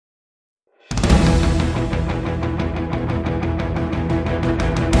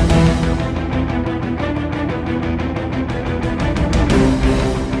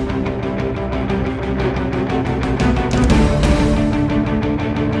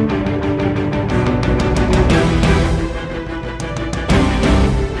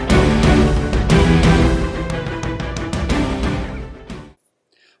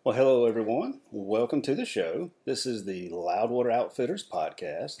welcome to the show. This is the Loudwater Outfitters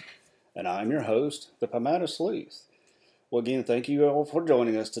podcast, and I'm your host, the Palmetto Sleuth. Well, again, thank you all for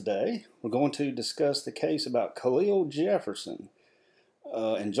joining us today. We're going to discuss the case about Khalil Jefferson.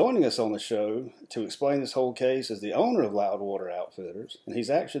 And joining us on the show to explain this whole case is the owner of Loudwater Outfitters, and he's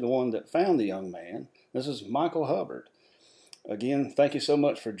actually the one that found the young man. This is Michael Hubbard. Again, thank you so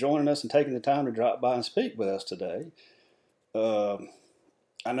much for joining us and taking the time to drop by and speak with us today.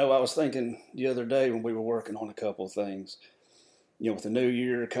 I know I was thinking the other day when we were working on a couple of things, with the new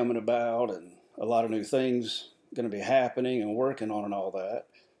year coming about and a lot of new things going to be happening and working on and all that,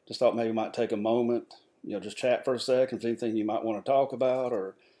 just thought maybe might take a moment, just chat for a second, if anything you might want to talk about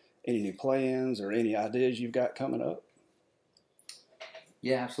or any new plans or any ideas you've got coming up.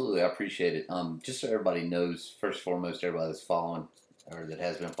 Yeah, absolutely. I appreciate it. Just so everybody knows, first and foremost, everybody that's following or that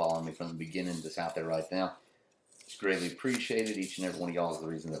has been following me from the beginning that's out there right now, it's greatly appreciated. Each and every one of y'all is the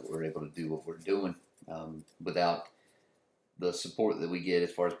reason that we're able to do what we're doing. Without the support that we get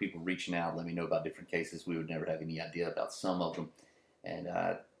as far as people reaching out, let me know about different cases, we would never have any idea about some of them. And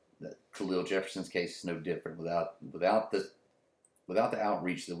Khalil Jefferson's case is no different. Without the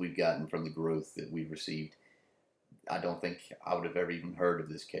outreach that we've gotten from the growth that we've received, I don't think I would have ever even heard of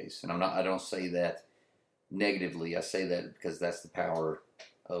this case. And I don't say that negatively. I say that because that's the power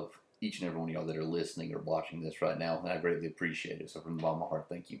of each and every one of y'all that are listening or watching this right now, and I greatly appreciate it. So from the bottom of my heart,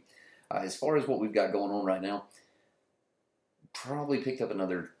 thank you. As far as what we've got going on right now, probably picked up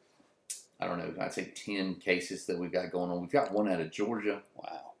another, I'd say 10 cases that we've got going on. We've got one out of Georgia.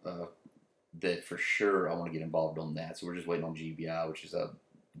 Wow. That for sure I want to get involved on that. So we're just waiting on GBI, which is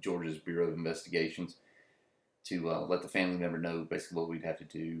Georgia's Bureau of Investigations, to let the family member know basically what we'd have to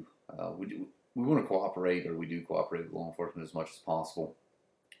do. We want to cooperate, or we do cooperate with law enforcement as much as possible.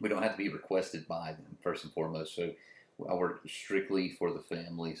 We don't have to be requested by them, first and foremost. So I work strictly for the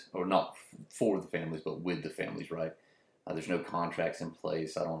families, or not for the families, but with the families, right? There's no contracts in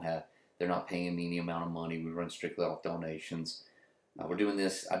place. They're not paying me any amount of money. We run strictly off donations. We're doing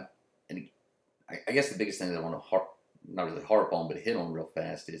this, and I guess the biggest thing that I want to not really harp on, but hit on real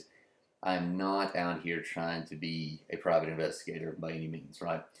fast is I'm not out here trying to be a private investigator by any means,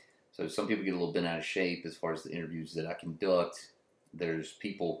 right? So some people get a little bent out of shape as far as the interviews that I conduct. There's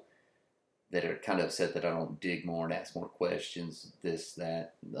people that are kind of upset that I don't dig more and ask more questions, this,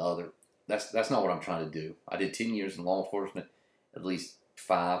 that, and the other. That's not what I'm trying to do. I did 10 years in law enforcement, at least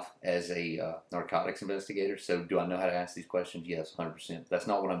 5 as a narcotics investigator. So do I know how to ask these questions? Yes, 100%. That's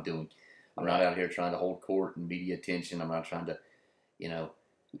not what I'm doing. I'm not out here trying to hold court and media attention. I'm not trying to,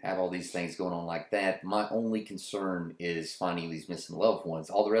 have all these things going on like that. My only concern is finding these missing loved ones.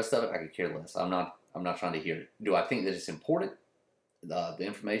 All the rest of it, I could care less. I'm not trying to hear it. Do I think that it's important? The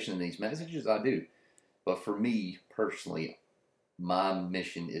information in these messages, I do. But for me, personally, my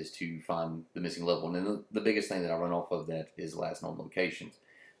mission is to find the missing loved one. And the biggest thing that I run off of that is last known locations.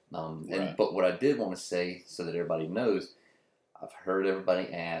 Right. But what I did want to say, so that everybody knows, I've heard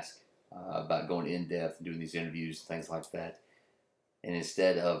everybody ask about going in-depth and doing these interviews and things like that. And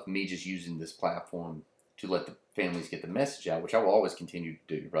instead of me just using this platform to let the families get the message out, which I will always continue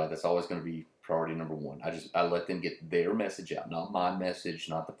to do, right? That's always going to be priority number one. I let them get their message out, not my message,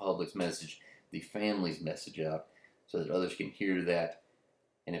 not the public's message, the family's message out, so that others can hear that.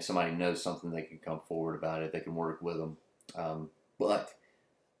 And if somebody knows something, they can come forward about it. They can work with them. But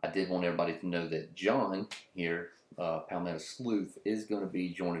I did want everybody to know that John here, Palmetto Sleuth, is going to be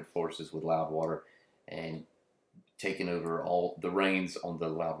joining forces with Loudwater and taking over all the reins on the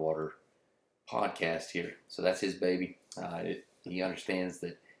Loudwater podcast here. So that's his baby. He understands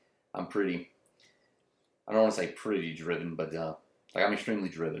that I'm I don't want to say pretty driven, but I'm extremely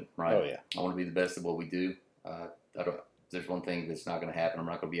driven, right? Oh, yeah. I want to be the best at what we do. There's one thing that's not going to happen. I'm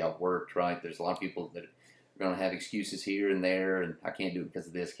not going to be outworked, right? There's a lot of people that are going to have excuses here and there, and I can't do it because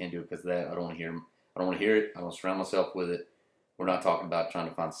of this, can't do it because of that. I don't want to hear them. I don't want to hear it. I don't surround myself with it. We're not talking about trying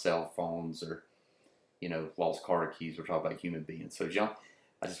to find cell phones or, lost car keys. We're talking about human beings. So, John,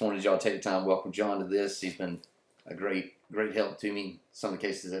 I just wanted y'all to take the time to welcome John to this. He's been a great help to me. Some of the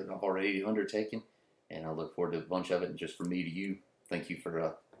cases that I've already undertaken, and I look forward to a bunch of it. And just from me to you, thank you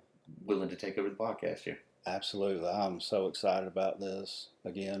for willing to take over the podcast here. Absolutely. I'm so excited about this.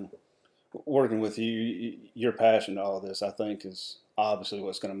 Again, working with you, your passion to all of this, I think, is obviously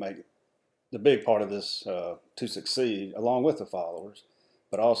what's going to make the big part of this to succeed, along with the followers.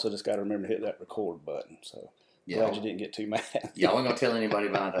 But also just got to remember to hit that record button. So glad you didn't get too mad. Yeah, I wasn't going to tell anybody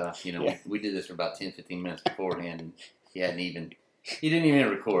about, we did this for about 10, 15 minutes beforehand, and he didn't even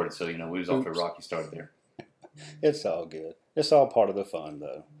record. So, we was off to a rocky start there. It's all good. It's all part of the fun,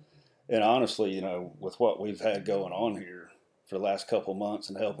 though. And honestly, with what we've had going on here for the last couple months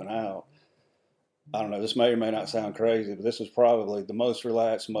and helping out, I don't know, this may or may not sound crazy, but this is probably the most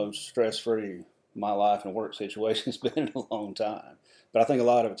relaxed, most stress-free my life and work situation has been in a long time. But I think a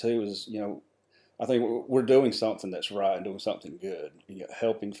lot of it too is, I think we're doing something that's right and doing something good,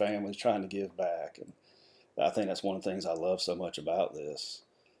 helping families, trying to give back. And I think that's one of the things I love so much about this.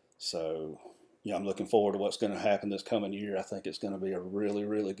 So, I'm looking forward to what's going to happen this coming year. I think it's going to be a really,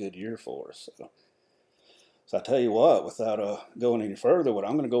 really good year for us. So I tell you what, without going any further, what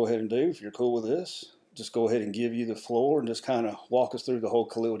I'm going to go ahead and do, if you're cool with this, just go ahead and give you the floor and just kind of walk us through the whole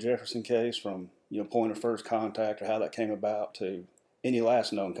Khalil Jefferson case from, point of first contact or how that came about to any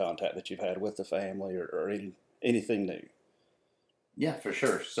last known contact that you've had with the family or anything new. Yeah, for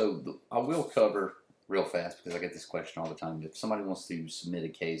sure. So I will cover real fast because I get this question all the time. If somebody wants to submit a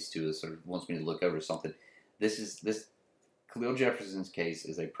case to us or wants me to look over something, this Khalil Jefferson's case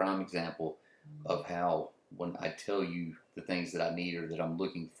is a prime example of how when I tell you the things that I need or that I'm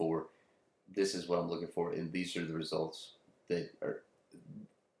looking for, this is what I'm looking for, and these are the results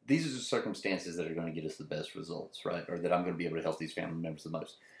these are the circumstances that are going to get us the best results, right? Or that I'm going to be able to help these family members the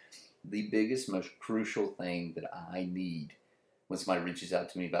most. The biggest, most crucial thing that I need when somebody reaches out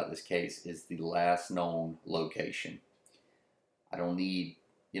to me about this case is the last known location. I don't need,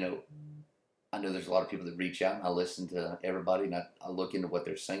 I know there's a lot of people that reach out and I listen to everybody and I look into what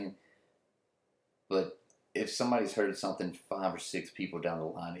they're saying. But if somebody's heard something 5 or 6 people down the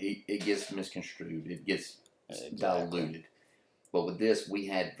line, it gets misconstrued. It gets diluted. But with this, we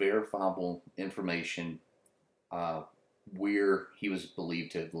had verifiable information where he was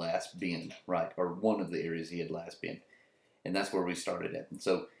believed to have last been, right? Or one of the areas he had last been. And that's where we started at. And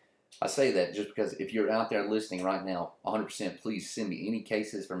so I say that just because if you're out there listening right now, 100%, please send me any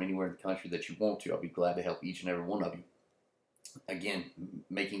cases from anywhere in the country that you want to. I'll be glad to help each and every one of you. Again,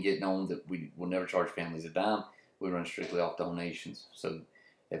 making it known that we will never charge families a dime. We run strictly off donations. So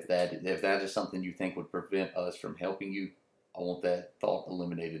if that is something you think would prevent us from helping you, I want that thought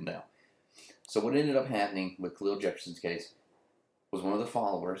eliminated now. So what ended up happening with Khalil Jefferson's case was one of the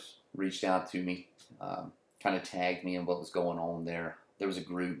followers reached out to me, kind of tagged me in what was going on there. There was a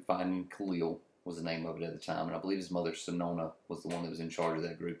group, Finding Khalil was the name of it at the time, and I believe his mother, Sonona, was the one that was in charge of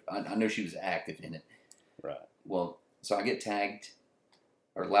that group. I know she was active in it. Right. Well, so I get tagged,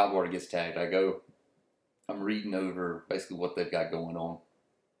 or Loudwater gets tagged. I'm reading over basically what they've got going on.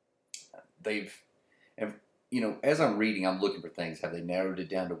 As I'm reading, I'm looking for things. Have they narrowed it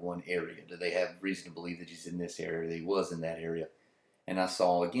down to one area? Do they have reason to believe that he's in this area, that he was in that area? And I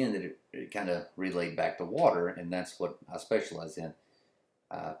saw, again, that it kind of relayed back to water, and that's what I specialize in.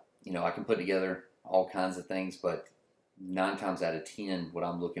 I can put together all kinds of things, but 9 times out of 10, what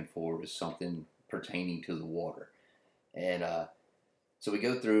I'm looking for is something pertaining to the water. And so we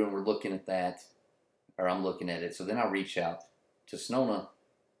go through, and we're looking at that, or I'm looking at it. So then I reach out to Sonona,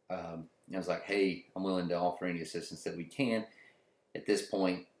 I was like, hey, I'm willing to offer any assistance that we can. At this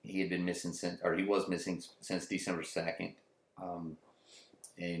point, he was missing since December 2nd.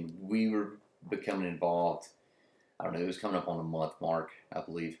 And we were becoming involved. I don't know, it was coming up on a month mark, I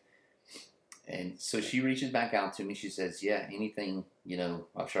believe. And so she reaches back out to me. She says, yeah, anything,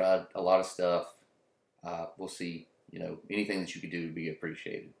 I've tried a lot of stuff. We'll see, anything that you could do would be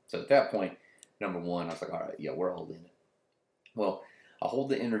appreciated. So at that point, number one, I was like, all right, yeah, we're all in it. Well, I hold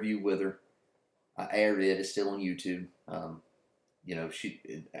the interview with her. I aired it. It's still on YouTube. And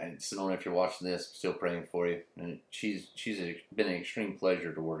Sonona, if you're watching this, I'm still praying for you. And she's been an extreme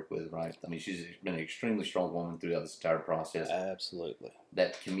pleasure to work with, right? I mean, she's been an extremely strong woman throughout this entire process. Absolutely.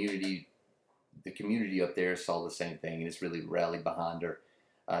 The community up there saw the same thing, and it's really rallied behind her.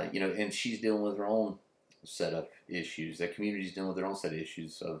 And she's dealing with her own set of issues. That community's dealing with their own set of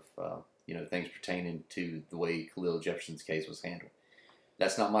issues of, things pertaining to the way Khalil Jefferson's case was handled.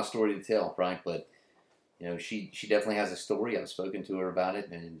 That's not my story to tell, right? But she definitely has a story. I've spoken to her about it,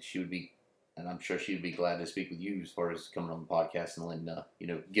 and I'm sure she would be glad to speak with you as far as coming on the podcast and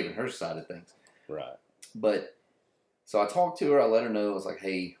letting, giving her side of things. Right. But so I talked to her. I let her know. I was like,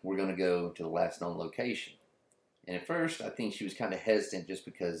 hey, we're going to go to the last known location. And at first, I think she was kind of hesitant just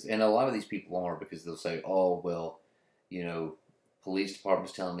because, and a lot of these people are, because they'll say, oh, well, police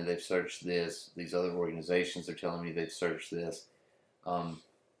department's telling me they've searched this. These other organizations are telling me they've searched this.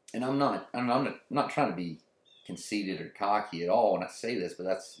 And I'm not trying to be conceited or cocky at all when I say this, but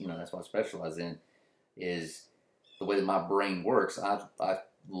that's what I specialize in, is the way that my brain works. I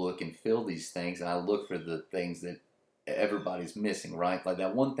look and feel these things, and I look for the things that everybody's missing, right? Like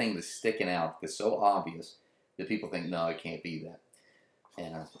that one thing that's sticking out that's so obvious that people think, no, it can't be that.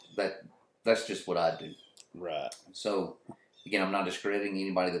 And that's just what I do. Right. So, again, I'm not discrediting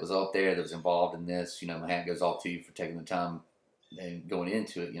anybody that was up there that was involved in this. My hat goes off to you for taking the time and going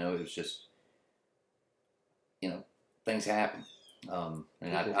into it. It was just, things happen.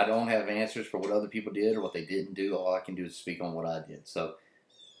 And I don't have answers for what other people did or what they didn't do. All I can do is speak on what I did. So,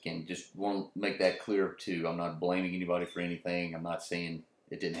 again, just want to make that clear, too. I'm not blaming anybody for anything. I'm not saying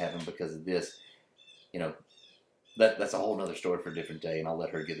it didn't happen because of this. That's a whole other story for a different day, and I'll let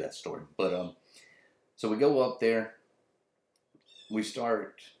her give that story. But, so we go up there. We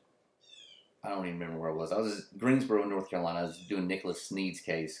start, I don't even remember where I was. I was in Greensboro, North Carolina. I was doing Nicholas Sneed's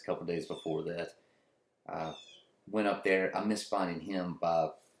case a couple days before that. Went up there. I missed finding him by,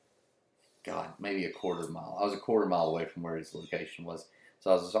 maybe a quarter mile. I was a quarter mile away from where his location was.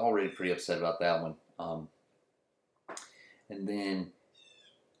 So I was already pretty upset about that one. And then,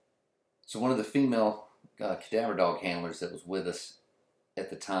 so one of the female cadaver dog handlers that was with us at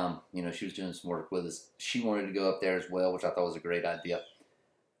the time, she was doing some work with us. She wanted to go up there as well, which I thought was a great idea.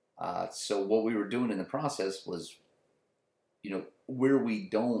 So what we were doing in the process was, where we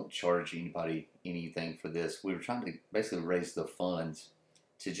don't charge anybody anything for this, we were trying to basically raise the funds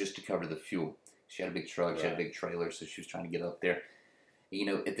to cover the fuel. She had a big truck, She had a big trailer, so she was trying to get up there.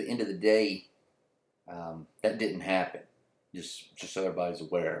 At the end of the day, that didn't happen. Just so everybody's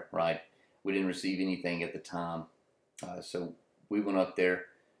aware, right? We didn't receive anything at the time. So we went up there,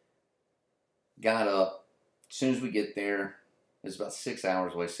 got up. As soon as we get there, it's about 6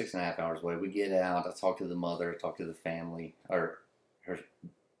 hours away, 6.5 hours away. We get out. I talk to the mother, talk to the family. Or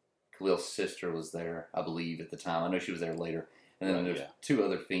Khalil's sister was there, I believe, at the time. I know she was there later. And then there's two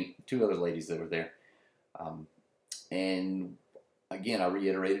other ladies that were there. And again, I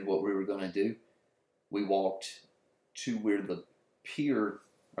reiterated what we were going to do. We walked to where the pier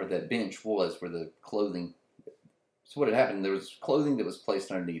or that bench was, where the clothing. So what had happened? There was clothing that was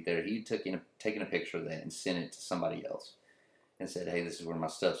placed underneath there. He taken a picture of that and sent it to somebody else, and said, "Hey, this is where my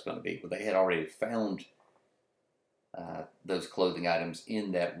stuff's going to be." But they had already found those clothing items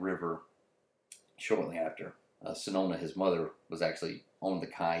in that river shortly after. Sonona, his mother, was actually on the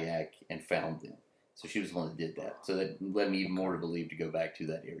kayak and found them. So she was the one that did that. So that led me even more to believe to go back to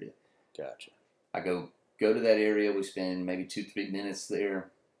that area. Gotcha. I go to that area. We spend maybe 2-3 minutes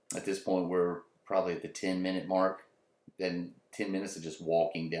there. At this point, we're probably at the 10-minute mark. Then 10 minutes of just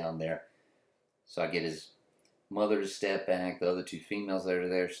walking down there. So I get his mother to step back. The other two females that are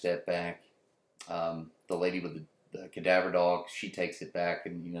there step back. The lady with the cadaver dog, she takes it back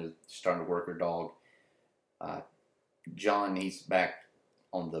and, starting to work her dog. John, he's back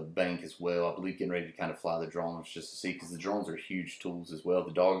on the bank as well. I believe getting ready to kind of fly the drones just to see, because the drones are huge tools as well.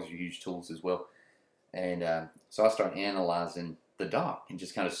 The dogs are huge tools as well. And so I start analyzing the dock and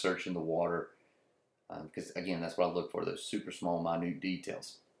just kind of searching the water. Because, again, that's what I look for, those super small, minute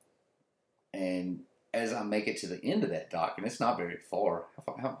details. And as I make it to the end of that dock, and it's not very far,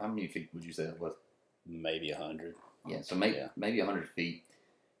 how many feet would you say that was? Maybe 100. Yeah, so maybe 100 feet.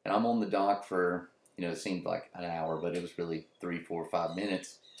 And I'm on the dock for, it seemed like an hour, but it was really 3, 4, 5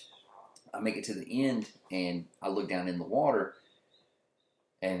 minutes. I make it to the end, and I look down in the water,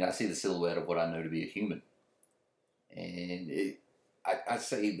 and I see the silhouette of what I know to be a human. And I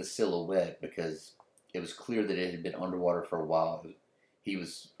say the silhouette because it was clear that it had been underwater for a while.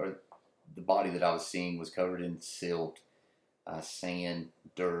 The body that I was seeing was covered in silt, sand,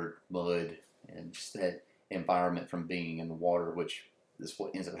 dirt, mud, and just that environment from being in the water, which is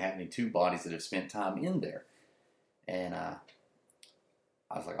what ends up happening to bodies that have spent time in there. And I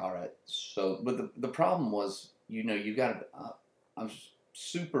was like, all right. So, but the problem was, you got to, I'm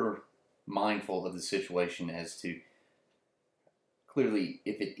super mindful of the situation as to, clearly,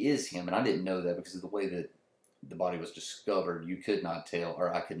 if it is him, and I didn't know that because of the way that the body was discovered, you could not tell,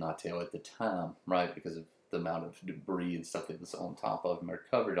 or I could not tell at the time, right, because of the amount of debris and stuff that was on top of him or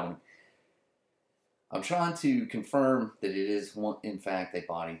covered on him. I'm trying to confirm that it is, in fact, a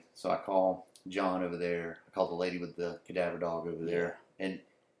body. So I call John over there. I call the lady with the cadaver dog over there. And,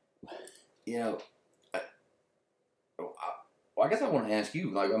 I guess I want to ask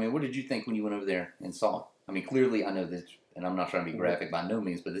you, what did you think when you went over there and saw it? I mean, clearly, I know this, and I'm not trying to be graphic by no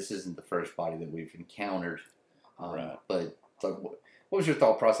means, but this isn't the first body that we've encountered. Right. But what was your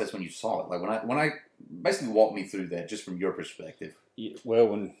thought process when you saw it? Like when I basically walk me through that, just from your perspective. Well,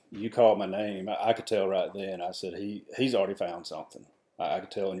 when you called my name, I could tell right then. I said he's already found something. I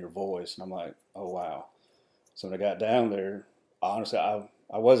could tell in your voice, and I'm like, oh wow. So when I got down there, honestly,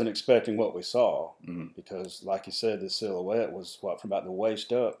 I wasn't expecting what we saw, because, like you said, the silhouette was from about the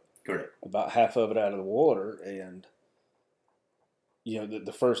waist up. Correct. About half of it out of the water, and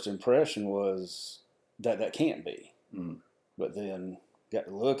the first impression was that can't be. But then got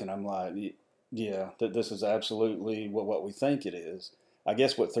to look, and I'm like, that this is absolutely what we think it is. I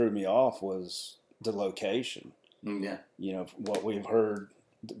guess what threw me off was the location. Yeah. What we've heard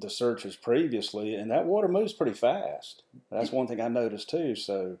the searches previously, and that water moves pretty fast. That's one thing I noticed too.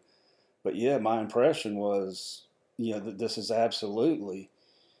 So, but yeah, my impression was, that this is absolutely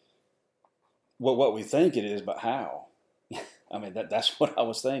what we think it is, but how? I mean, that's what I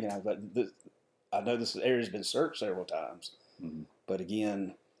was thinking. I know this area's been searched several times, but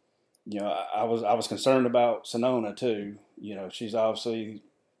again, I was concerned about Sonona too. She's obviously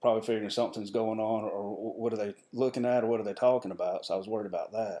probably figuring something's going on, or what are they looking at, or what are they talking about. So I was worried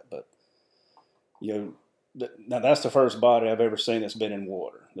about that. But now that's the first body I've ever seen that's been in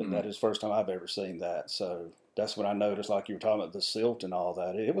water. That is the first time I've ever seen that. So that's when I noticed, like you were talking about the silt and all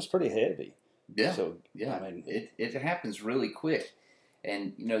that. It was pretty heavy. Yeah. So yeah, I mean, it happens really quick,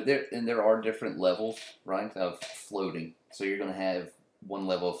 and there are different levels, right, of floating. So you're going to have one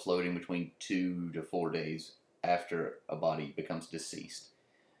level of floating between 2 to 4 days after a body becomes deceased.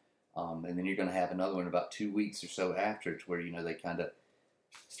 And then you're going to have another one about 2 weeks or so after, to where they kind of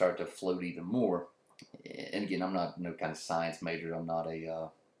start to float even more. And again, I'm not no kind of science major. I'm not a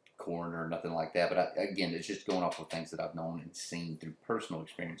coroner or nothing like that. But again, it's just going off of things that I've known and seen through personal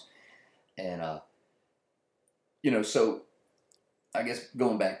experience. And so I guess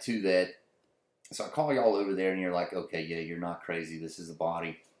going back to that, so I call y'all over there, and you're like, okay, yeah, you're not crazy. This is a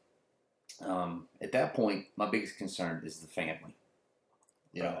body. At that point, my biggest concern is the family.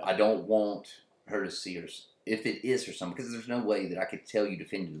 Right. I don't want her to see her, if it is her son, because there's no way that I could tell you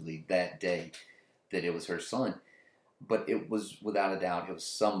definitively that day that it was her son. But it was, without a doubt, it was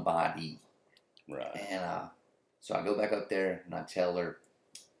somebody. Right. And so I go back up there, and I tell her,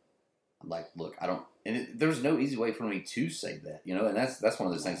 I'm like, look, I don't, and there's no easy way for me to say that, and that's one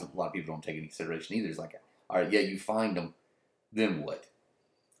of those things that a lot of people don't take into consideration either. It's like, all right, yeah, you find them, then what?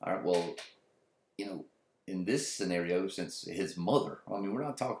 All right, well, in this scenario, since his mother, I mean, we're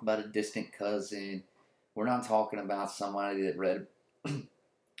not talking about a distant cousin. We're not talking about somebody that read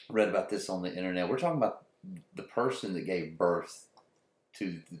about this on the internet. We're talking about the person that gave birth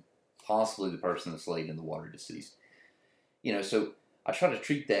to possibly the person that's laid in the water deceased. So I try to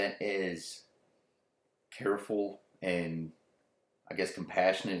treat that as careful and, I guess,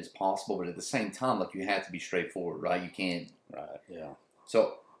 compassionate as possible, but at the same time, like, you have to be straightforward, right? You can't. Right, yeah.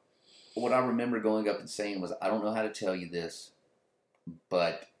 So what I remember going up and saying was, I don't know how to tell you this,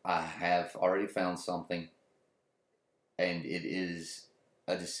 but I have already found something, and it is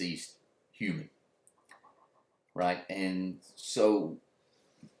a deceased human, right? And so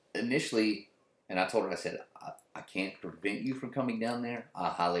initially, and I told her, I said, I can't prevent you from coming down there. I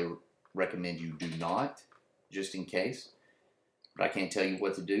highly recommend you do not, just in case. But I can't tell you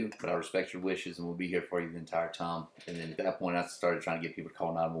what to do, but I respect your wishes, and we'll be here for you the entire time. And then at that point, I started trying to get people to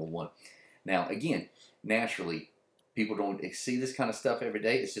call 911. Now, again, naturally, people don't see this kind of stuff every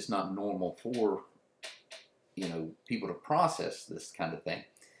day. It's just not normal for, people to process this kind of thing.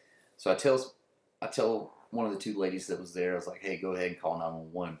 So I tell one of the two ladies that was there, I was like, hey, go ahead and call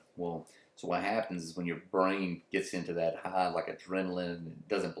 911. Well, so what happens is when your brain gets into that high, like adrenaline, and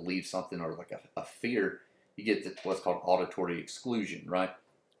doesn't believe something, or like a fear, you get what's called auditory exclusion, right?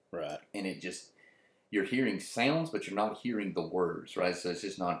 Right. And you're hearing sounds, but you're not hearing the words, right? So it's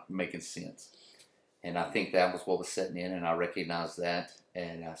just not making sense. And I think that was what was setting in, and I recognized that.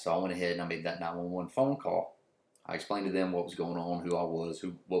 And so I went ahead and I made that 911 phone call. I explained to them what was going on, who I was,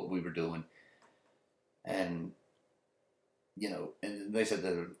 what we were doing. And, and they said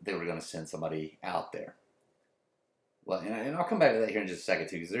that they were going to send somebody out there. Well, and I'll come back to that here in just a second,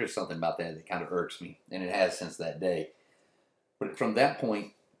 too, because there's something about that kind of irks me, and it has since that day. But from that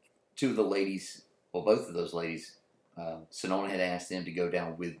point, two of the ladies, well, both of those ladies, Sonona had asked them to go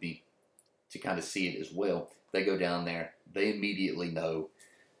down with me to kind of see it as well. They go down there. They immediately know.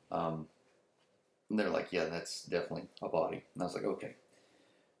 And they're like, yeah, that's definitely a body. And I was like, okay.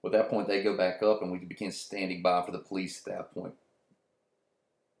 Well, at that point, they go back up, and we began standing by for the police at that point.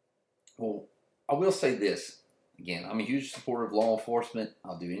 Well, I will say this. Again, I'm a huge supporter of law enforcement.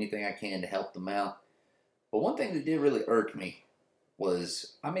 I'll do anything I can to help them out. But one thing that did really irk me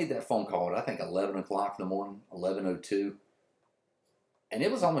was I made that phone call at, I think, 11 o'clock in the morning, 11:02. And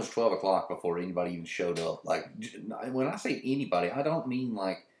it was almost 12 o'clock before anybody even showed up. Like, when I say anybody, I don't mean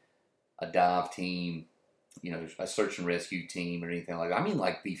like a dive team, a search and rescue team or anything like that. I mean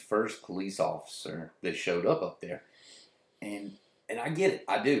like the first police officer that showed up there. And I get it.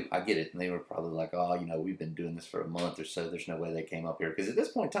 I do. I get it. And they were probably like, oh, we've been doing this for a month or so. There's no way they came up here. Because at this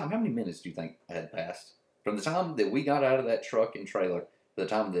point in time, how many minutes do you think had passed? From the time that we got out of that truck and trailer to the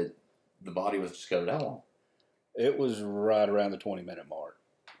time that the body was discovered, how long? It was right around the 20-minute mark.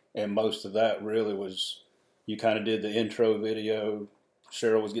 And most of that really was, you kind of did the intro video.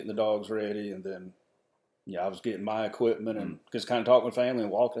 Cheryl was getting the dogs ready, and then Yeah, I was getting my equipment and just kind of talking with family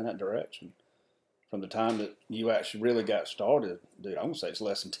and walking in that direction. From the time that you actually really got started, dude, I'm gonna say it's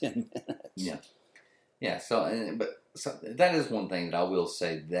less than 10 minutes. Yeah, yeah. So that is one thing that I will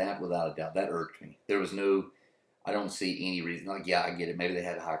say that without a doubt that irked me. There was no, I don't see any reason. Like, yeah, I get it. Maybe they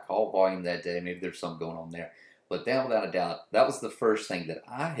had a high call volume that day. Maybe there's something going on there. But that, without a doubt, that was the first thing that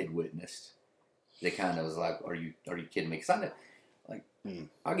I had witnessed. That kind of was like, are you kidding me? Because I know, like,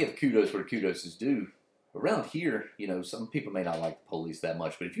 I give kudos where kudos is due. Around here, some people may not like the police that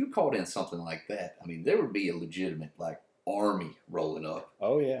much, but if you called in something like that, I mean, there would be a legitimate, like, army rolling up.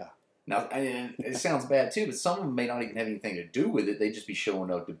 Oh, yeah. Now, and it sounds bad, too, but some of them may not even have anything to do with it. They just be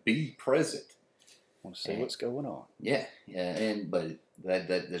showing up to be present. Want to see what's going on. Yeah, but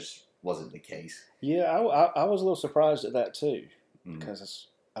that just wasn't the case. Yeah, I was a little surprised at that, too, because,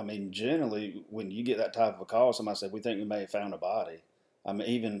 generally, when you get that type of a call, somebody said, we think we may have found a body. I mean,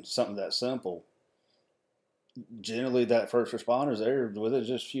 even something that simple. Generally, that first responder's there with it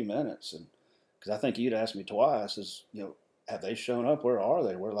just a few minutes, and because I think you'd asked me twice, have they shown up? Where are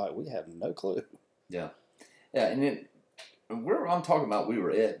they? We're like, we have no clue. Yeah, and where I'm talking about we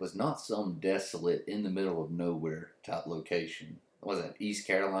were at was not some desolate in the middle of nowhere type location. Was it East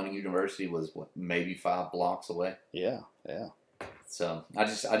Carolina University? Was maybe 5 blocks away? Yeah. So I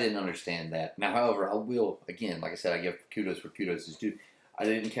didn't understand that. Now, however, I will again, like I said, I give kudos where kudos is due. I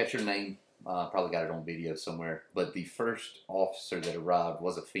didn't catch her name. Probably got it on video somewhere. But the first officer that arrived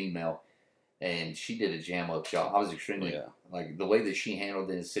was a female, and she did a jam-up job. I was extremely, like, the way that she handled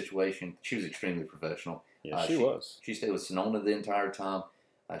this situation, she was extremely professional. Yeah, she was. She stayed with Sonona the entire time.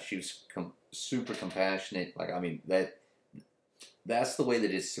 She was super compassionate. Like, I mean, that's the way that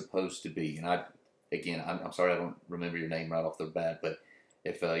it's supposed to be. And I'm sorry I don't remember your name right off the bat, but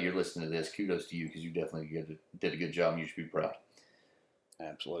if you're listening to this, kudos to you because you definitely did a good job and you should be proud.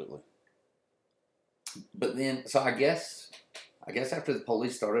 Absolutely. But then, so I guess after the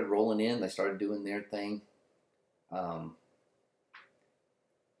police started rolling in, they started doing their thing. And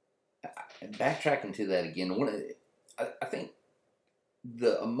backtracking to that again, I think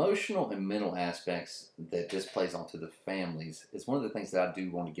the emotional and mental aspects that this plays onto the families is one of the things that I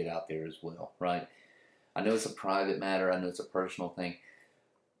do want to get out there as well, right? I know it's a private matter. I know it's a personal thing.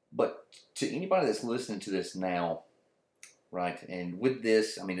 But to anybody that's listening to this now, right, and with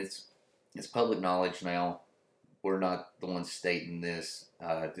this, I mean, it's public knowledge now. We're not the ones stating this.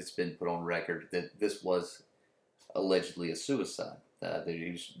 It's been put on record that this was allegedly a suicide. That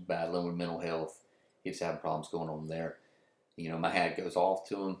he was battling with mental health. He was having problems going on there. My hat goes off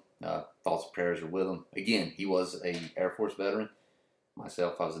to him. Thoughts and prayers are with him. Again, he was an Air Force veteran.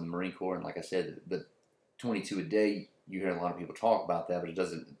 Myself, I was in the Marine Corps, and like I said, the 22 a day, you hear a lot of people talk about that, but it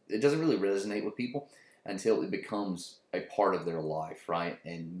doesn't really resonate with people until it becomes a part of their life, right?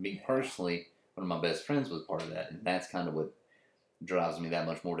 And me personally, one of my best friends was part of that, and that's kind of what drives me that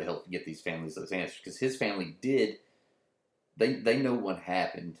much more to help get these families those answers, because his family did, they know what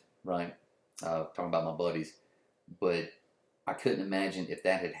happened, right? Talking about my buddies, but I couldn't imagine if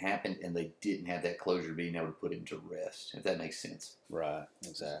that had happened and they didn't have that closure being able to put him to rest, if that makes sense. Right,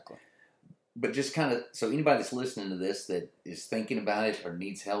 exactly. But just kind of, so anybody that's listening to this that is thinking about it or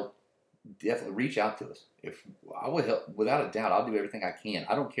needs help, definitely reach out to us. If I would help, without a doubt, I'll do everything I can.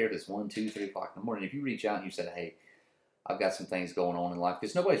 I don't care if it's 1, 2, 3 o'clock in the morning. If you reach out and you say, hey, I've got some things going on in life,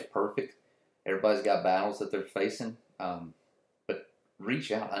 because nobody's perfect. Everybody's got battles that they're facing. But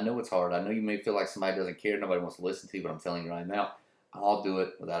reach out. I know it's hard. I know you may feel like somebody doesn't care, nobody wants to listen to you, but I'm telling you right now, I'll do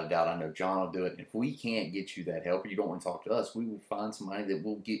it without a doubt. I know John will do it. And if we can't get you that help, or you don't want to talk to us, we will find somebody that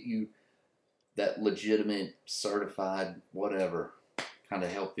will get you that legitimate, certified, whatever kind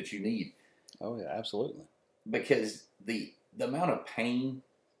of help that you need. Oh yeah, absolutely. Because the amount of pain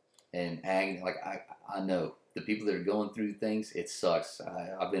and agony, like I know the people that are going through things, it sucks.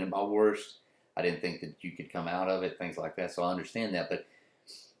 I've been at my worst. I didn't think that you could come out of it, things like that. So I understand that. But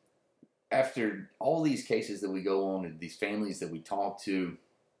after all these cases that we go on and these families that we talk to,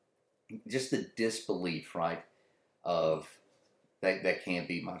 just the disbelief, right, of that can't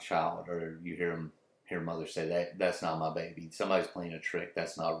be my child, or you hear mother say that's not my baby. Somebody's playing a trick.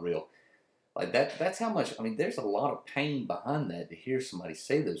 That's not real. Like that's how much. I mean, there's a lot of pain behind that to hear somebody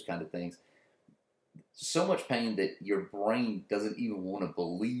say those kind of things. So much pain that your brain doesn't even want to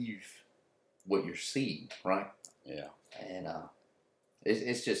believe what you're seeing, right? Yeah. And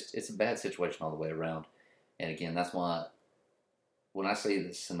it's a bad situation all the way around. And again, that's why when I say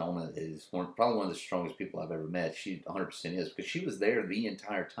that Sonona is probably one of the strongest people I've ever met, she 100% is, because she was there the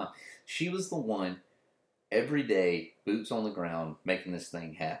entire time. She was the one every day, boots on the ground, making this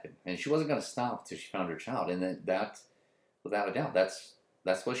thing happen. And she wasn't going to stop until she found her child. And that without a doubt,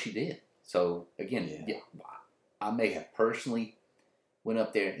 that's what she did. So again, yeah, I may have personally went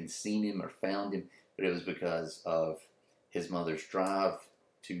up there and seen him or found him, but it was because of his mother's drive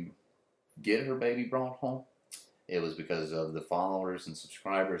to get her baby brought home. It was because of the followers and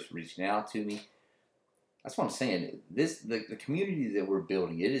subscribers reaching out to me. That's what I'm saying. The community that we're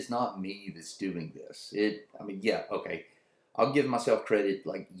building, it is not me that's doing this. Yeah, okay. I'll give myself credit.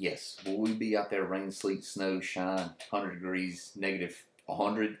 Like, yes, will we be out there rain, sleet, snow, shine, 100 degrees, negative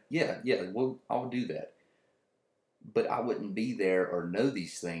 100? Yeah, I'll do that. But I wouldn't be there or know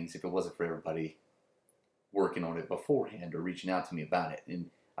these things if it wasn't for everybody working on it beforehand or reaching out to me about it. And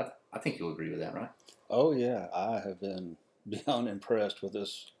I think you'll agree with that, right? Oh, yeah. I have been beyond impressed with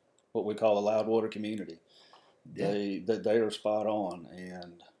this, what we call the Loudwater community. Yeah. They are spot on,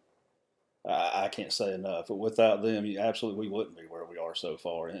 and I can't say enough. But without them, we wouldn't be where we are so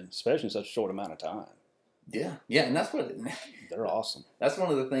far, and especially in such a short amount of time. Yeah, and that's what they're awesome. That's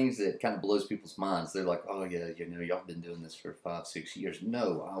one of the things that kind of blows people's minds. They're like, "Oh yeah, y'all been doing this for 5-6 years."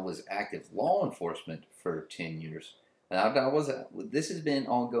 No, I was active law enforcement for 10 years, and I was. This has been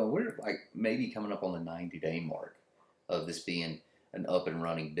ongoing. We're like maybe coming up on the 90-day mark of this being an up and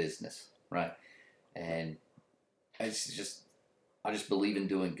running business, right? And I just believe in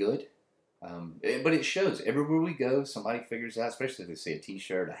doing good. But it shows everywhere we go. Somebody figures out, especially if they see a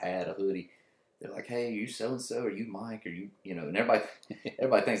T-shirt, a hat, a hoodie. They're like, "Hey, are you so and so? Are you Mike? Are you And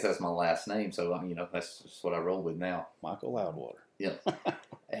everybody thinks that's my last name. So that's just what I roll with now. Michael Loudwater. Yeah.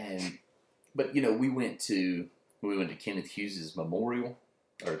 But we went to Kenneth Hughes's memorial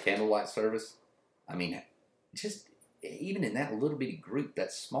or candlelight service. I mean, just even in that little bitty group,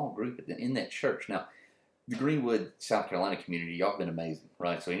 that small group in that church. Now, the Greenwood, South Carolina community, y'all have been amazing,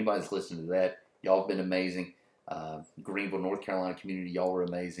 right? So anybody that's listening to that, y'all have been amazing. Greenville, North Carolina community, y'all were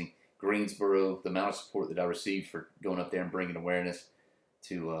amazing. Greensboro, the amount of support that I received for going up there and bringing awareness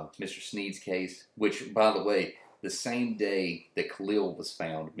to Mr. Sneed's case, which, by the way, the same day that Khalil was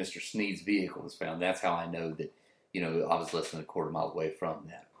found, Mr. Sneed's vehicle was found. That's how I know that, I was less than a quarter mile away from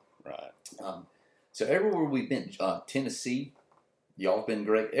that. Right. So everywhere we've been, Tennessee, y'all have been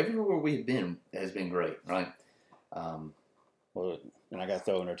great. Everywhere we've been has been great, right? Well, and I got to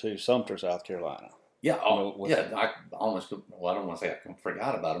throw in there too, Sumter, South Carolina. Yeah, I almost. Well, I don't want to say I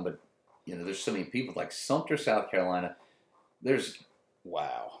forgot about them, but there's so many people like Sumter, South Carolina. There's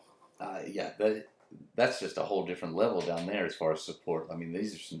wow. That's just a whole different level down there as far as support. I mean,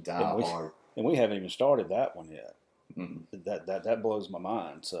 these are some diehard. And we haven't even started that one yet. Mm-hmm. That blows my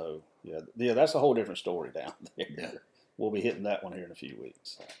mind. So yeah, that's a whole different story down there. Yeah. We'll be hitting that one here in a few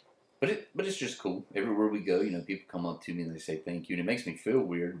weeks. But it's just cool. Everywhere we go, people come up to me and they say thank you, and it makes me feel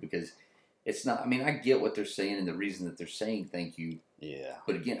weird because it's not. I mean, I get what they're saying and the reason that they're saying thank you. Yeah.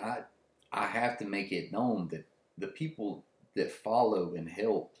 But again, I have to make it known that the people that follow and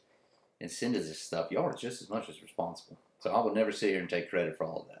help and send us this stuff, y'all are just as much as responsible. So I will never sit here and take credit for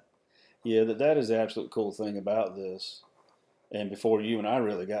all of that. Yeah, that is the absolute cool thing about this. And before you and I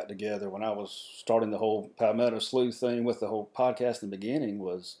really got together, when I was starting the whole Palmetto Sleuth thing with the whole podcast in the beginning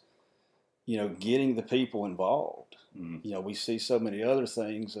was, getting the people involved. Mm-hmm. We see so many other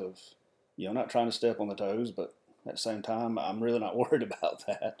things of, not trying to step on the toes, but at the same time, I'm really not worried about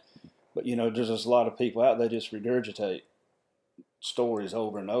that. But, there's just a lot of people out there just regurgitate stories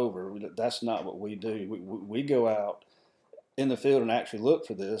over and over. That's not what we do. We go out in the field and actually look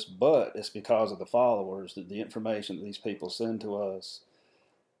for this, but it's because of the followers, the information that these people send to us.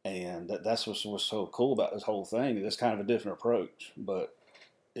 And that's what's so cool about this whole thing. It's kind of a different approach, but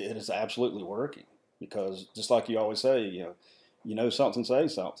it is absolutely working because just like you always say, something, say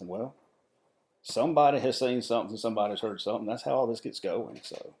something. Well, somebody has seen something, somebody's heard something. That's how all this gets going.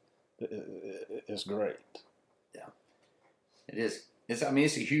 So it's great. Yeah, it is. It's a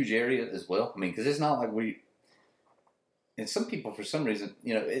huge area as well. I mean, because it's not like and some people, for some reason,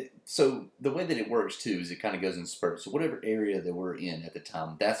 so the way that it works, too, is it kind of goes in spurts. So whatever area that we're in at the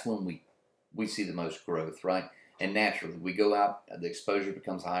time, that's when we see the most growth, right? And naturally, we go out, the exposure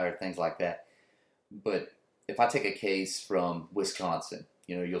becomes higher, things like that. But if I take a case from Wisconsin,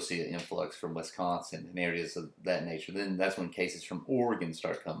 you'll see an influx from Wisconsin and areas of that nature. Then that's when cases from Oregon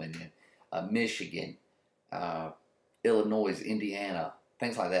start coming in, Michigan, Illinois, Indiana,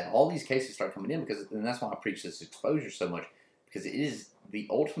 things like that. All these cases start coming in and that's why I preach this exposure so much, because it is the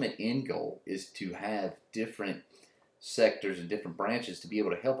ultimate end goal is to have different sectors and different branches to be able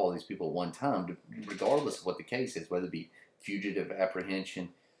to help all these people at one time, regardless of what the case is, whether it be fugitive apprehension,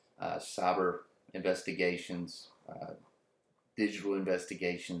 cyber investigations, digital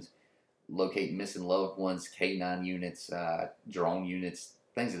investigations, locate missing loved ones, K9 units, drone units,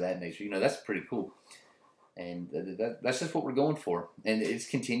 things of that nature. That's pretty cool. And that's just what we're going for. And it's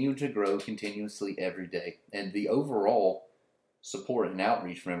continuing to grow continuously every day. And the overall support and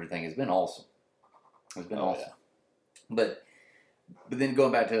outreach from everything has been awesome. It's been awesome. Yeah. But then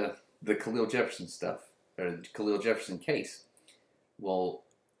going back to the Khalil Jefferson stuff, or the Khalil Jefferson case. Well,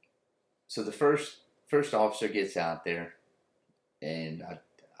 so the first officer gets out there, and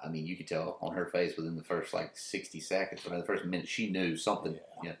I mean, you could tell on her face within the first 60 seconds, or the first minute, she knew something.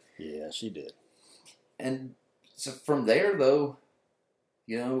 Yeah, yeah, she did. And so from there, though,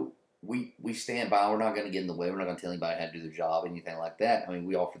 we stand by. We're not going to get in the way. We're not going to tell anybody how to do their job, anything like that. I mean,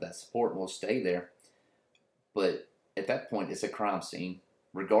 we offer that support, and we'll stay there. But at that point, it's a crime scene.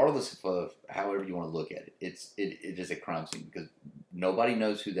 Regardless of however you want to look at it, it is a crime scene because nobody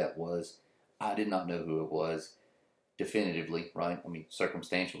knows who that was. I did not know who it was definitively, right? I mean,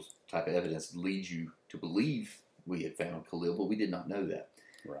 circumstantial type of evidence leads you to believe we had found Khalil, but we did not know that.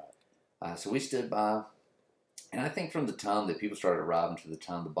 Right. So we stood by, and I think from the time that people started arriving to the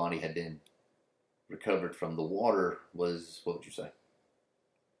time the body had been recovered from the water was, what would you say?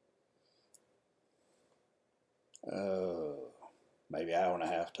 Maybe an hour and a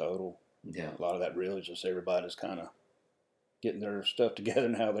half total. Yeah. A lot of that really just everybody's kind of getting their stuff together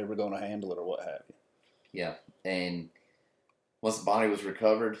and how they were going to handle it or what have you. Yeah. And once the body was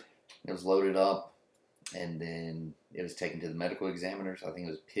recovered, it was loaded up, and then it was taken to the medical examiners. I think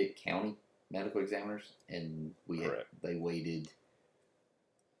it was Pitt County medical examiners, and they waited.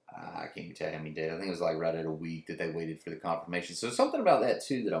 I can't even tell you how many days. I think it was right at a week that they waited for the confirmation. So something about that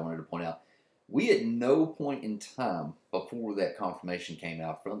too that I wanted to point out. We at no point in time before that confirmation came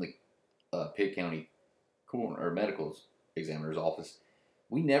out from the Pitt County coroner or medical examiner's office,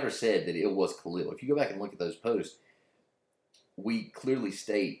 we never said that it was Khalil. If you go back and look at those posts, we clearly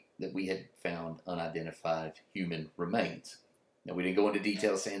state that we had found unidentified human remains. Now, we didn't go into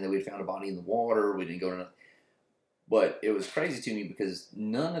details saying that we had found a body in the water. We didn't go into, but it was crazy to me because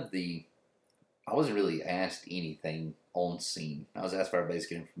I wasn't really asked anything on scene. I was asked for our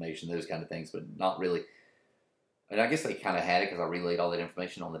basic information, those kind of things, but not really. And I guess they kind of had it because I relayed all that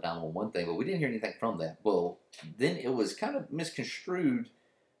information on the 911 thing, but we didn't hear anything from that. Well, then it was kind of misconstrued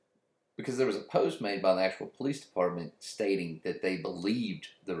because there was a post made by the actual police department stating that they believed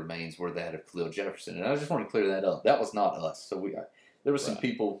the remains were that of Khalil Jefferson. And I just want to clear that up. That was not us. So there were some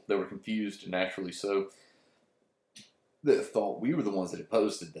people that were confused, naturally so, that thought we were the ones that had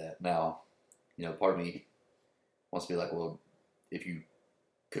posted that. Now, part of me wants to be like, well, if you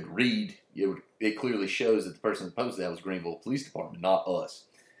could read, it clearly shows that the person that posted that was Greenville Police Department, not us.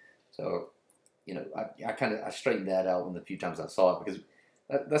 So, I straightened that out in the few times I saw it because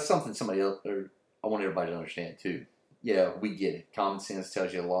that's something somebody else, or I want everybody to understand too. Yeah, we get it. Common sense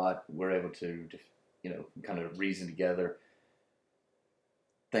tells you a lot. We're able to, kind of reason together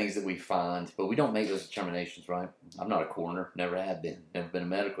things that we find, but we don't make those determinations, right? I'm not a coroner, never have been, never been a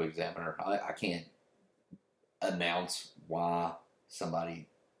medical examiner. I can't announce why somebody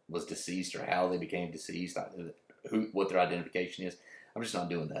was deceased or how they became deceased, what their identification is. I'm just not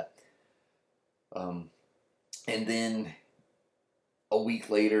doing that. And then a week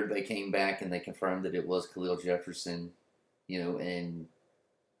later, they came back and they confirmed that it was Khalil Jefferson, and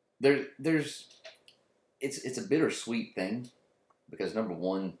it's a bittersweet thing because number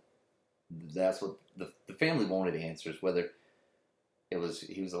one, that's what the family wanted answers, whether he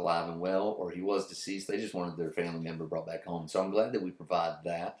was alive and well or he was deceased. They just wanted their family member brought back home. So I'm glad that we provide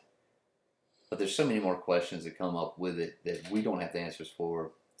that. But there's so many more questions that come up with it that we don't have the answers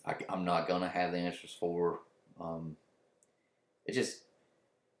for. I'm not going to have the answers for. It's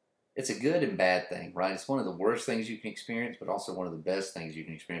a good and bad thing, right? It's one of the worst things you can experience, but also one of the best things you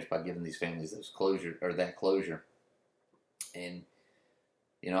can experience by giving these families that closure. And,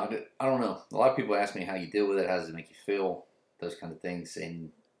 I don't know. A lot of people ask me how you deal with it. How does it make you feel? Those kind of things.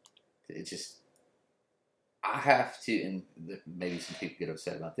 And I have to, and maybe some people get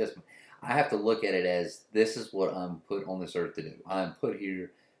upset about this, but I have to look at it as this is what I'm put on this earth to do. I'm put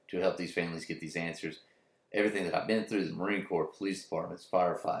here to help these families get these answers. Everything that I've been through, the Marine Corps, police departments,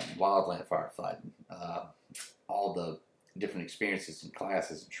 firefighting, wildland firefighting, all the different experiences and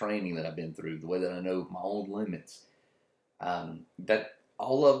classes and training that I've been through, the way that I know my own limits, that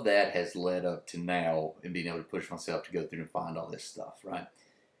all of that has led up to now and being able to push myself to go through and find all this stuff, right?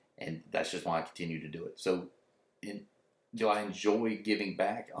 And that's just why I continue to do it. So, do I enjoy giving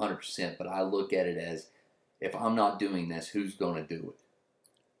back? 100%, but I look at it as, if I'm not doing this, who's going to do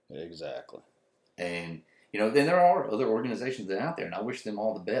it? Exactly. And, then there are other organizations that are out there, and I wish them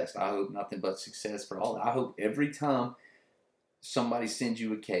all the best. I hope nothing but success for all. I hope every time somebody sends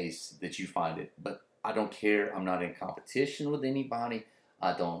you a case that you find it. But I don't care. I'm not in competition with anybody.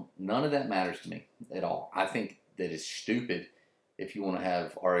 None of that matters to me at all. I think that it's stupid if you want to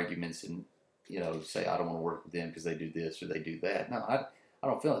have arguments and, say, I don't want to work with them because they do this or they do that. No, I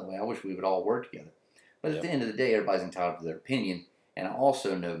don't feel that way. I wish we would all work together. But at the end of the day, everybody's entitled to their opinion. And I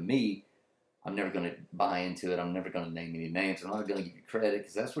also know me, I'm never going to buy into it. I'm never going to name any names. I'm not going to give you credit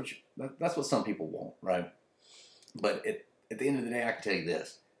because that's what some people want, right? But at the end of the day, I can tell you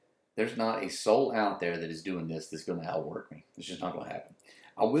this. There's not a soul out there that is doing this that's going to outwork me. It's just not going to happen.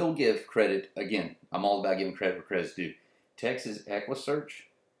 I will give credit. Again, I'm all about giving credit where credit's due. Texas EquiSearch,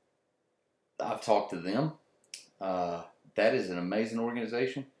 I've talked to them. That is an amazing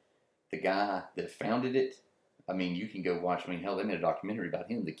organization. The guy that founded it, I mean, you can go watch. I mean, hell, they made a documentary about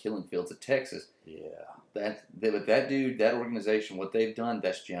him, The Killing Fields of Texas. Yeah. But that dude, that organization, what they've done,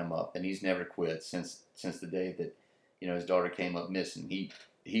 that's jam up. And he's never quit since the day that, his daughter came up missing.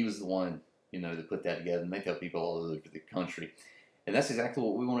 He was the one, that put that together. And they tell people all over the country. And that's exactly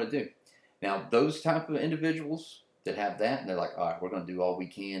what we want to do. Now, those type of individuals that have that, and they're like, all right, we're going to do all we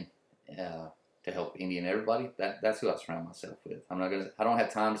can to help Indy and everybody. That's who I surround myself with. I don't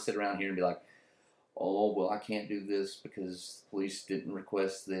have time to sit around here and be like, oh, well, I can't do this because police didn't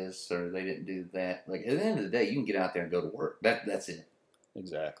request this or they didn't do that. Like, at the end of the day, you can get out there and go to work. That's it.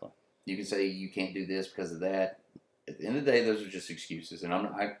 Exactly. You can say you can't do this because of that. At the end of the day, those are just excuses. And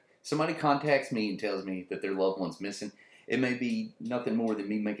somebody contacts me and tells me that their loved one's missing. It may be nothing more than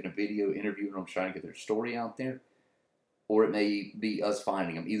me making a video interview and I'm trying to get their story out there. Or it may be us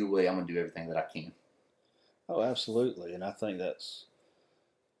finding them. Either way, I'm going to do everything that I can. Oh, absolutely. And I think that's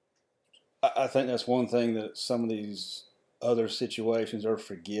one thing that some of these other situations are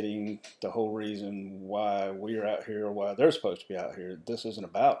forgetting. The whole reason why we're out here or why they're supposed to be out here. This isn't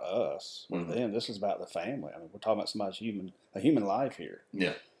about us or them. This is about the family. I mean, we're talking about somebody's a human life here.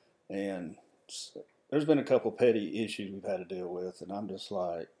 Yeah. And there's been a couple petty issues we've had to deal with, and I'm just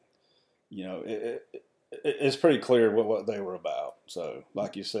like, it's pretty clear what they were about. So,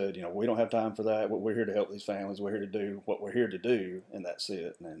 like you said, we don't have time for that. We're here to help these families. We're here to do what we're here to do, and that's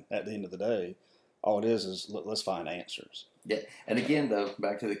it. And then at the end of the day, all it is let's find answers. Yeah, and again, though,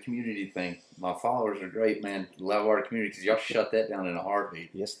 back to the community thing, my followers are great, man. Loudwater community, because y'all shut that down in a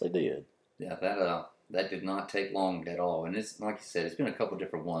heartbeat. Yes, they did. Yeah, that did not take long at all. And it's like you said, it's been a couple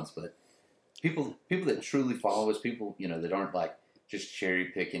different ones, but people that truly follow us, people that aren't like just cherry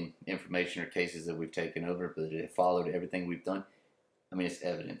picking information or cases that we've taken over, but that have followed everything we've done. I mean, it's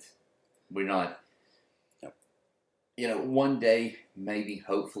evident. We're not. One day, maybe,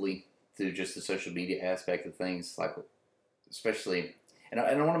 hopefully, through just the social media aspect of things, like especially, and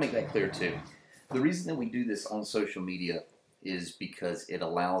I want to make that clear too. The reason that we do this on social media is because it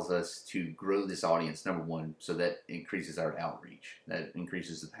allows us to grow this audience, number one, so that increases our outreach. That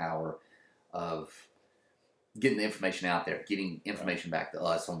increases the power of getting the information out there, getting information back to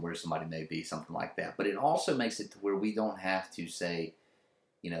us on where somebody may be, something like that. But it also makes it to where we don't have to say,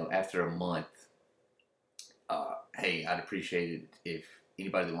 after a month, hey, I'd appreciate it if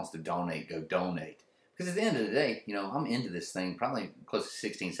anybody that wants to donate, go donate. Because at the end of the day, I'm into this thing probably close to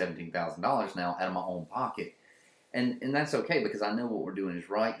 $16,000, $17,000 now out of my own pocket. And that's okay because I know what we're doing is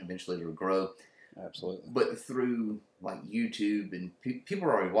right and eventually it'll grow. Absolutely. But through like YouTube and people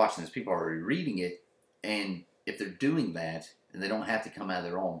are already watching this, people are already reading it. And if they're doing that and they don't have to come out of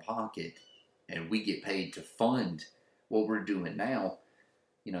their own pocket and we get paid to fund what we're doing now,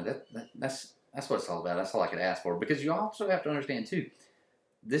 that's what it's all about. That's all I could ask for. Because you also have to understand too,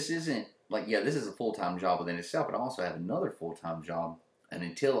 this isn't like, this is a full-time job within itself, but I also have another full-time job. And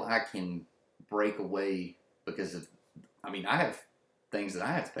until I can break away because of, I have things that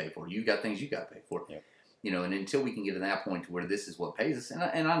I have to pay for. You got things you got to pay for. Yep. And until we can get to that point to where this is what pays us,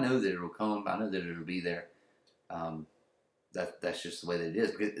 and I know that it'll come, I know that it'll be there. That's just the way that it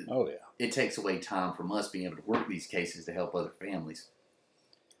is. Because it takes away time from us being able to work these cases to help other families.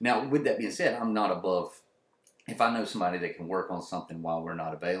 Now, with that being said, I'm not above. If I know somebody that can work on something while we're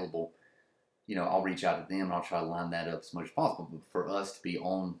not available, I'll reach out to them and I'll try to line that up as much as possible. But for us to be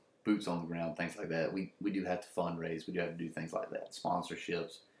on boots on the ground, things like that, we do have to fundraise. We do have to do things like that,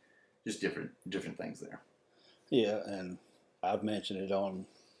 sponsorships, just different things there. Yeah, and I've mentioned it on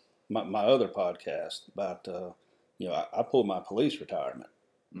my other podcast about I pulled my police retirement,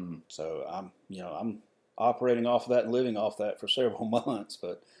 so I'm operating off of that and living off that for several months.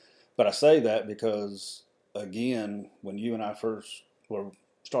 But I say that because again, when you and I first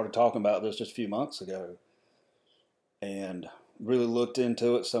started talking about this just a few months ago, and really looked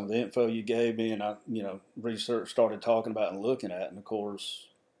into it, some of the info you gave me, and I started talking about and looking at, and of course,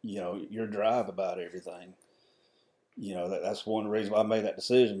 your drive about everything. That's one reason why I made that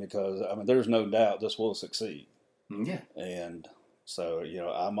decision because, there's no doubt this will succeed. Yeah. And So,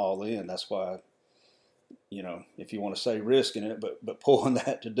 I'm all in. That's why, if you want to say risking it, but pulling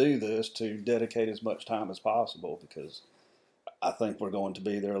that to do this, to dedicate as much time as possible, because I think we're going to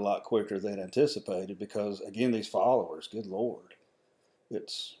be there a lot quicker than anticipated, because, again, these followers, good Lord,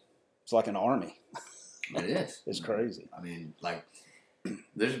 it's like an army. It is. It's crazy. I mean, like,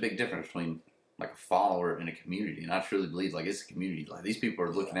 there's a big difference between like a follower and a community, and I truly believe like it's a community. Like these people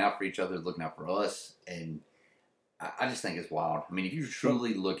are looking out for each other, looking out for us, and I just think it's wild. I mean, if you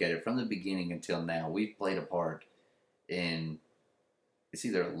truly look at it from the beginning until now, we've played a part in it's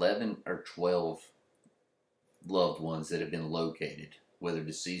either 11 or 12 loved ones that have been located, whether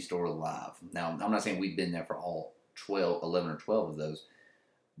deceased or alive. Now, I'm not saying we've been there for all 11 or 12 of those,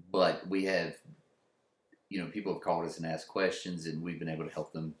 but we have. People have called us and asked questions, and we've been able to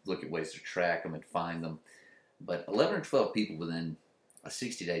help them look at ways to track them and find them. But 11 or 12 people within a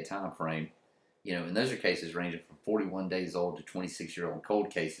 60-day time frame, and those are cases ranging from 41 days old to 26-year-old cold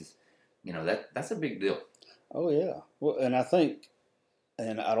cases. That's a big deal. Oh, yeah. Well, and I think,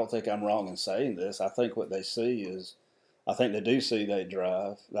 and I don't think I'm wrong in saying this, I think what they see is, I think they do see that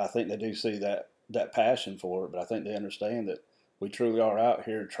drive. I think they do see that passion for it, but I think they understand that we truly are out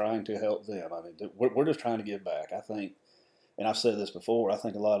here trying to help them. I mean, we're just trying to give back. I think, and I've said this before, I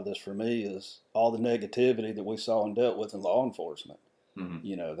think a lot of this for me is all the negativity that we saw and dealt with in law enforcement.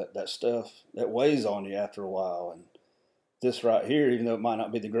 Mm-hmm. That stuff that weighs on you after a while. And this right here, even though it might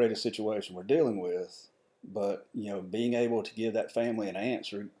not be the greatest situation we're dealing with, but, being able to give that family an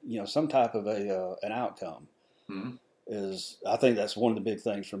answer, some type of an outcome is, I think that's one of the big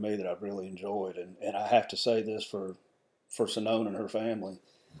things for me that I've really enjoyed. And I have to say this for Sonone and her family,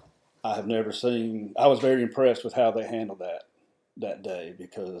 I have never seen. I was very impressed with how they handled that day,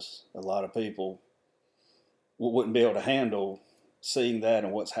 because a lot of people wouldn't be able to handle seeing that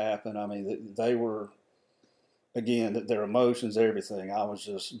and what's happened. I mean, they were, again, their emotions, everything. I was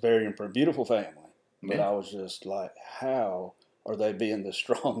just very impressed. Beautiful family, but I was just like, how are they being this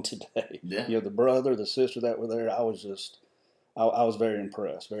strong today? Yeah. The brother, the sister that were there, I was very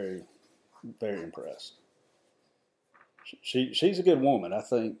impressed, very, very impressed. She's a good woman.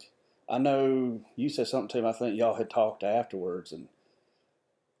 I know you said something to him. I think y'all had talked afterwards, and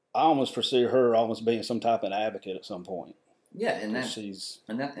I almost foresee her almost being some type of an advocate at some point. Yeah, and that's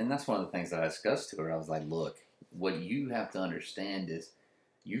one of the things that I discussed to her. I was like, look, what you have to understand is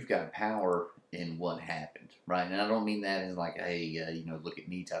you've got power in what happened, right? And I don't mean that as like, hey, look at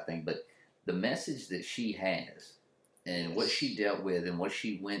me type thing, but the message that she has and what she dealt with and what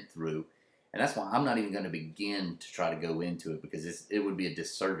she went through. And that's why I'm not even going to begin to try to go into it, because it would be a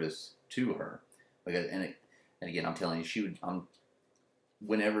disservice to her. Because and again, I'm telling you,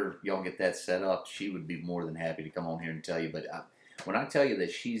 whenever y'all get that set up, she would be more than happy to come on here and tell you. But when I tell you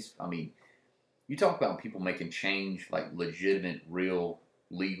that you talk about people making change, like legitimate, real,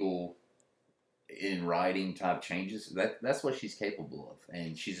 legal, in writing type changes. That's what she's capable of,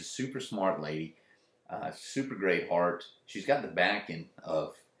 and she's a super smart lady, super great heart. She's got the backing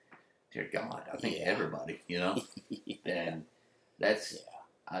of, dear God, I think everybody, Yeah. And that's,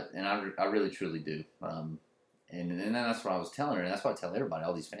 I really truly do. And then that's what I was telling her, and that's what I tell everybody,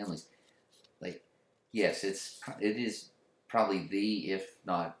 all these families. Like, yes, it is probably it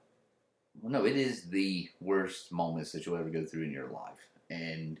is the worst moments that you'll ever go through in your life,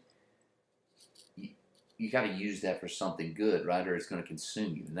 and you got to use that for something good, right? Or it's going to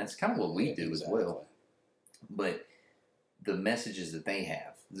consume you, and that's kind of what we do as well. But the messages that they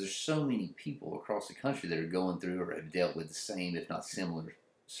have. There's so many people across the country that are going through or have dealt with the same, if not similar,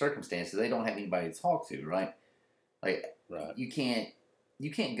 circumstances. They don't have anybody to talk to, right? Like, right. You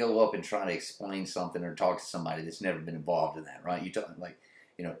can't go up and try to explain something or talk to somebody that's never been involved in that, right? You talk like,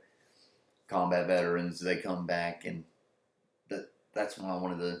 combat veterans, they come back, and that's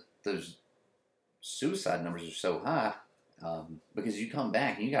why those suicide numbers are so high, because you come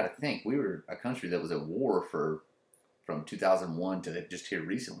back and you got to think, we were a country that was at war from 2001 to just here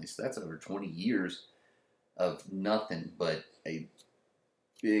recently. So that's over 20 years of nothing but a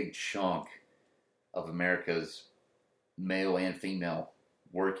big chunk of America's male and female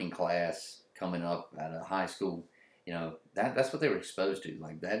working class coming up out of high school. That's what they were exposed to.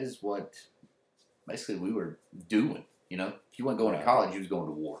 Like, that is what basically we were doing. If you weren't going to college, you was going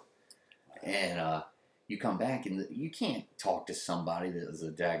to war. And you come back and you can't talk to somebody that is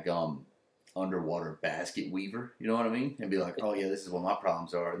a daggum underwater basket weaver, you know what I mean? And be like, oh yeah, this is what my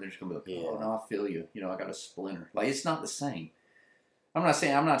problems are. And they're just going to be like, oh no, I feel you. I got a splinter. Like, it's not the same. I'm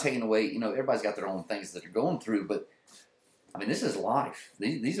not taking away, everybody's got their own things that they're going through, but I mean, this is life.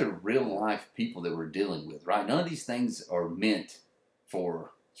 These are real life people that we're dealing with, right? None of these things are meant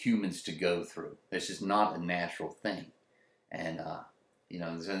for humans to go through. It's just not a natural thing. And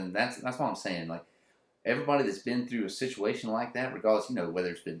and that's what I'm saying. Like everybody that's been through a situation like that, regardless,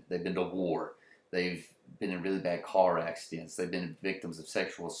 whether they've been to war, they've been in really bad car accidents, they've been victims of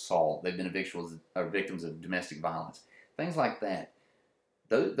sexual assault, they've been victims of domestic violence, things like that.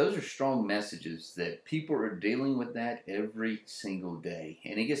 Those are strong messages that people are dealing with that every single day,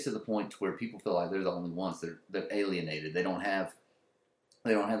 and it gets to the point to where people feel like they're the only ones. They're alienated. They don't have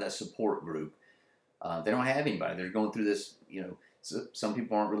that support group. They don't have anybody. They're going through this. So some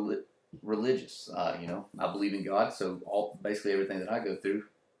people aren't religious. I believe in God, so basically everything that I go through,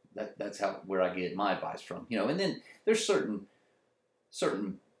 that's where I get my advice from. And then there's certain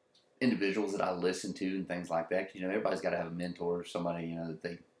individuals that I listen to and things like that. Everybody's got to have a mentor or somebody,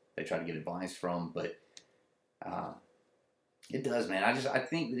 that they try to get advice from. But it does, man. I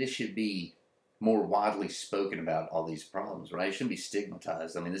think that it should be more widely spoken about, all these problems, right? It shouldn't be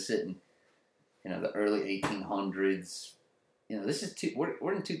stigmatized. I mean, this isn't, the early 1800s.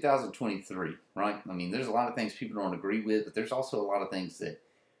 We're in 2023, right? I mean, there's a lot of things people don't agree with, but there's also a lot of things that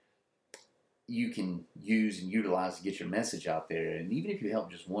you can use and utilize to get your message out there. And even if you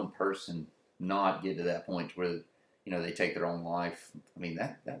help just one person not get to that point where, they take their own life, I mean,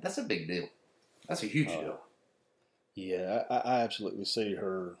 that's a big deal. That's a huge deal. Yeah, I absolutely see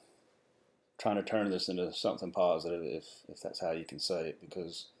her trying to turn this into something positive, if that's how you can say it,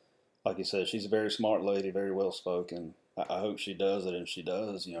 because like you said, she's a very smart lady, very well spoken. I hope she does it, and if she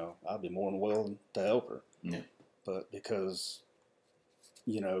does, I'd be more than willing to help her. Yeah. But because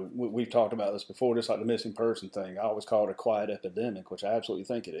we've talked about this before, just like the missing person thing. I always call it a quiet epidemic, which I absolutely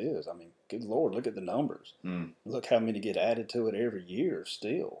think it is. I mean, good Lord, look at the numbers. Look how many get added to it every year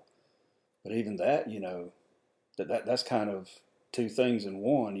still. But even that, that's kind of two things in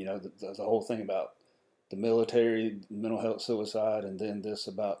one. The whole thing about the military, mental health, suicide, and then this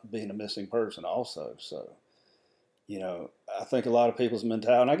about being a missing person also. So, I think a lot of people's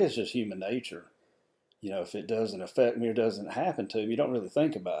mentality, and I guess just human nature, if it doesn't affect me or doesn't happen to me, you don't really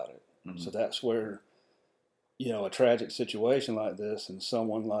think about it. Mm-hmm. So that's where, a tragic situation like this and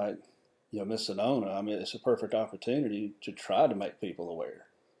someone like, Miss Sonona, I mean, it's a perfect opportunity to try to make people aware.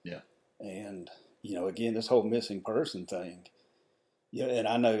 Yeah. And, again, this whole missing person thing, and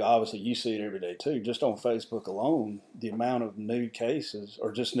I know obviously you see it every day too, just on Facebook alone, the amount of new cases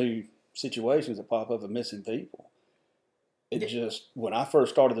or just new situations that pop up of missing people. It just, when I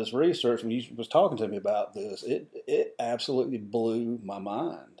first started this research, when you was talking to me about this, it absolutely blew my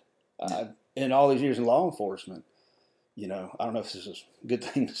mind. In all these years in law enforcement, I don't know if this is a good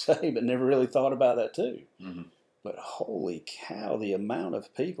thing to say, but never really thought about that too. Mm-hmm. But holy cow, the amount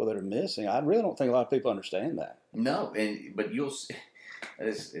of people that are missing, I really don't think a lot of people understand that. No, but you'll see,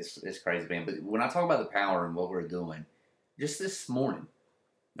 it's crazy, man. But when I talk about the power and what we're doing, just this morning,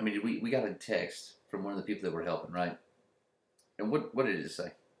 I mean, we got a text from one of the people that we're helping, right? And what did it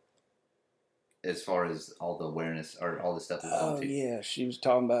say? As far as all the awareness or all the stuff that's on TV? Yeah, she was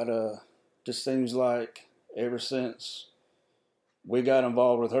talking about just seems like ever since we got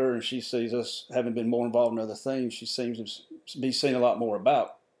involved with her and she sees us having been more involved in other things, she seems to be seeing a lot more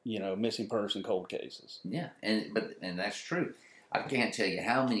about, missing person cold cases. Yeah, and that's true. I can't tell you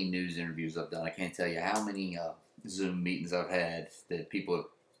how many news interviews I've done. I can't tell you how many Zoom meetings I've had that people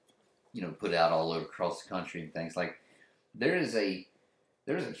have, put out all over across the country and things like. There's a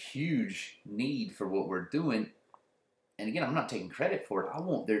huge need for what we're doing, and again, I'm not taking credit for it. I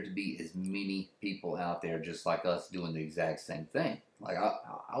want there to be as many people out there just like us doing the exact same thing. Like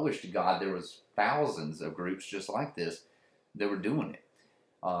I wish to God there was thousands of groups just like this that were doing it,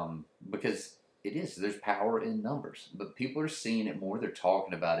 because there's power in numbers, but people are seeing it more. They're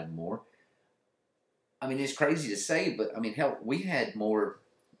talking about it more. I mean, it's crazy to say, but I mean, hell, we had more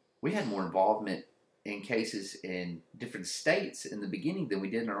involvement in cases in different states in the beginning than we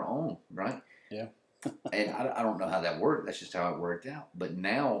did in our own, right? Yeah. And I don't know how that worked. That's just how it worked out. But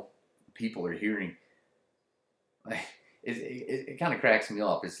now people are hearing. It kind of cracks me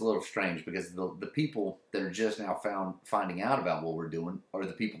up. It's a little strange because the people that are just now finding out about what we're doing are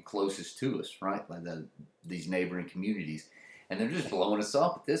the people closest to us, right? Like these neighboring communities, and they're just blowing us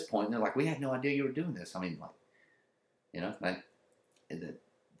up at this point. And they're like, "We had no idea you were doing this." I mean,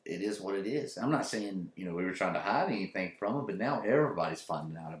 it is what it is. I'm not saying, we were trying to hide anything from them, but now everybody's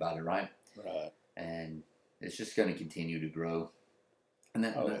finding out about it, right? Right. And it's just going to continue to grow. And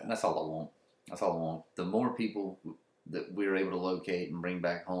that's all I want. That's all I want. The more people that we're able to locate and bring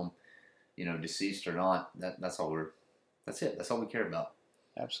back home, deceased or not, that's it. That's all we care about.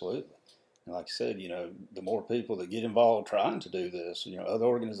 Absolutely. And like I said, the more people that get involved trying to do this, other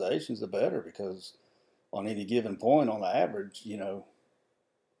organizations, the better, because on any given point, on the average,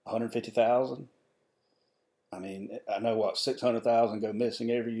 150,000, I mean, I know what 600,000 go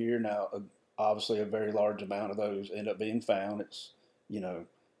missing every year. Now, obviously, a very large amount of those end up being found. It's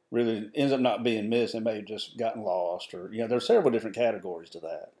really ends up not being missed. It may have just gotten lost, or there's several different categories to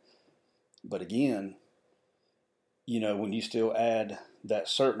that. But again, when you still add that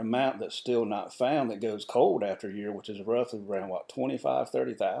certain amount that's still not found that goes cold after a year, which is roughly around what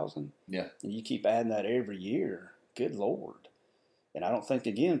 30,000. Yeah. And you keep adding that every year. Good Lord. And I don't think,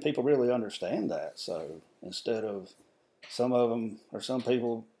 again, people really understand that. So instead of some of them or some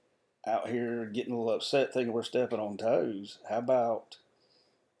people out here getting a little upset thinking we're stepping on toes, how about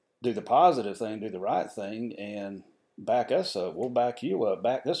do the positive thing, do the right thing, and back us up? We'll back you up,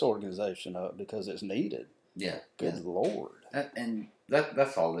 back this organization up because it's needed. Yeah. Good Lord.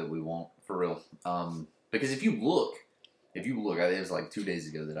 That's all that we want, for real. Because if you look, it was like 2 days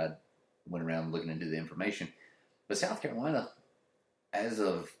ago that I went around looking into the information. But South Carolina, as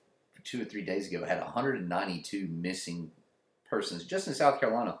of 2 or 3 days ago, had 192 missing persons just in South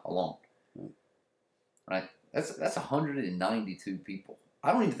Carolina alone. Right? That's 192 people.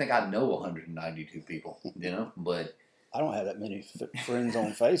 I don't even think I know 192 people, but I don't have that many friends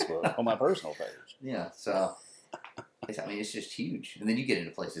on Facebook, on my personal page. Yeah, so it's just huge. And then you get into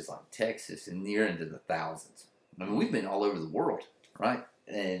places like Texas, and you're into the thousands. I mean, we've been all over the world, right?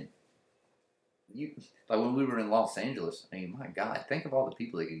 And like when we were in Los Angeles, I mean, my God, think of all the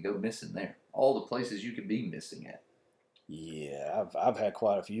people that could go missing there. All the places you could be missing at. Yeah, I've had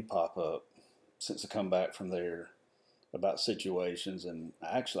quite a few pop up since I come back from there about situations, and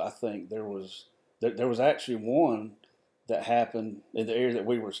actually, I think there was actually one that happened in the area that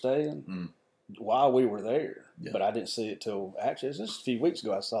we were staying while we were there. Yeah. But I didn't see it till actually it was just a few weeks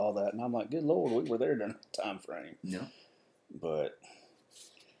ago. I saw that, and I'm like, "Good Lord, we were there during that time frame." Yeah. But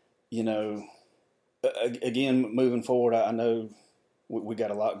again, moving forward, I know we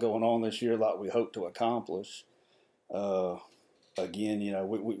got a lot going on this year, a lot we hope to accomplish. Again,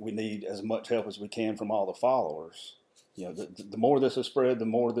 we need as much help as we can from all the followers. The more this is spread, the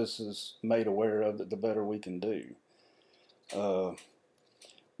more this is made aware of, the better we can do.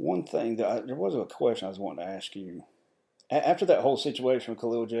 One thing there was a question I was wanting to ask you. After that whole situation with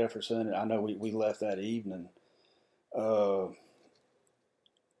Khalil Jefferson, and I know we left that evening,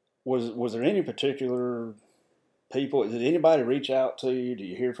 was there any particular people? Did anybody reach out to you? Do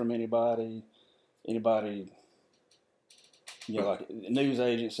you hear from anybody? Anybody, like news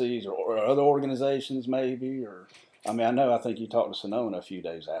agencies or other organizations we I think you talked to Sonona a few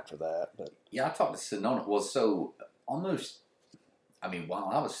days after that. But yeah, I talked to Sonona. Well, so almost,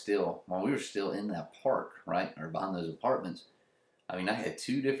 while we were still in that park, right, or behind those apartments, I had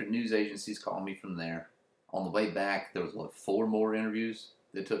 2 different news agencies call me from there. On the way back, there was 4 more interviews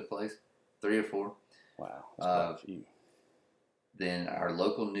that took place, 3 or 4. Wow, that's quite a few. Then our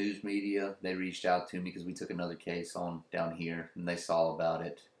local news media, they reached out to me because we took another case on down here, and they saw about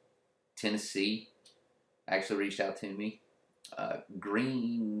it. Tennessee actually reached out to me.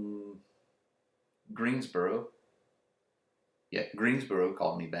 Greensboro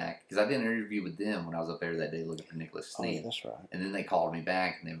called me back because I did an interview with them when I was up there that day looking for Nicholas Snead. Oh, yeah, that's right. And then they called me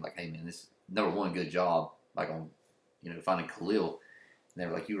back and they were like, "Hey man, this number one good job, like on finding Khalil." And they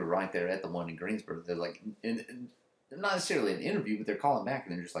were like, "You were right there at the one in Greensboro." They're like, and not necessarily an interview, but they're calling back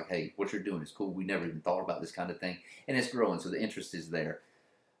and they're just like, "Hey, what you're doing is cool. We never even thought about this kind of thing," and it's growing, so the interest is there.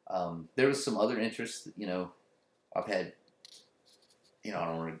 There was some other interest, I've had, I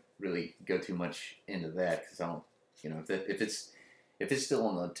don't want to really go too much into that because I don't, if it's still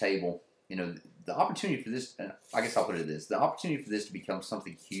on the table, the opportunity for this, I guess I'll put it this, the opportunity for this to become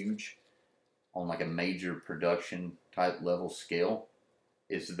something huge on like a major production type level scale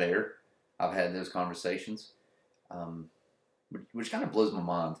is there. I've had those conversations, which kind of blows my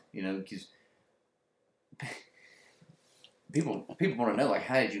mind, because people want to know, like,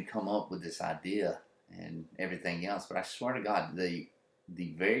 how did you come up with this idea and everything else? But I swear to God, the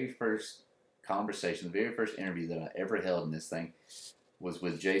very first conversation, the very first interview that I ever held in this thing was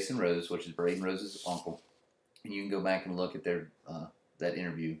with Jason Rose, which is Braden Rose's uncle. And you can go back and look at their that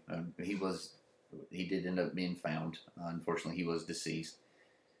interview. He did end up being found. Unfortunately, he was deceased.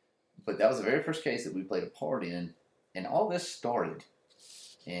 But that was the very first case that we played a part in. And all this started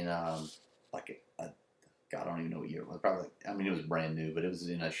in God, I don't even know what year it was. Probably, it was brand new, but it was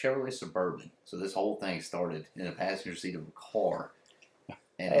in a Chevrolet Suburban. So this whole thing started in a passenger seat of a car,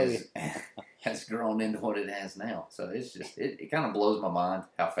 and has grown into what it has now. So it's just it kind of blows my mind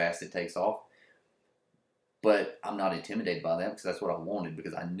how fast it takes off. But I'm not intimidated by that because that's what I wanted.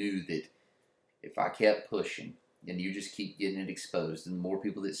 Because I knew that if I kept pushing and you just keep getting it exposed, and the more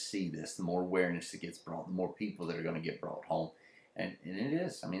people that see this, the more awareness that gets brought, the more people that are going to get brought home. And it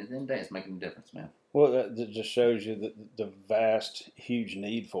is. At the end of the day, it's making a difference, man. Well, that just shows you the vast, huge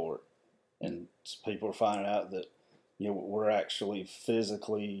need for it, and people are finding out that we're actually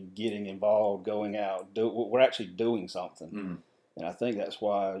physically getting involved, going out, we're actually doing something, Mm-hmm. and I think that's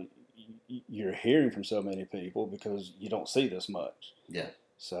why you're hearing from so many people because you don't see this much. Yeah.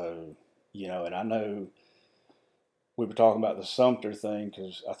 So and I know we were talking about the Sumter thing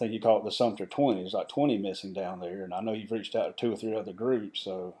because I think you call it the Sumter 20. There's like 20 missing down there, and I know you've reached out to 2 or 3 other groups.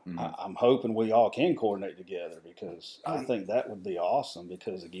 So I'm hoping we all can coordinate together because I think that would be awesome.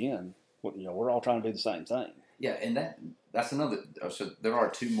 Because again, we're all trying to do the same thing. Yeah, and that's another. So there are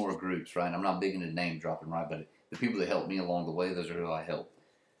 2 more groups, right? I'm not big into name dropping, right? But the people that helped me along the way, those are who I help.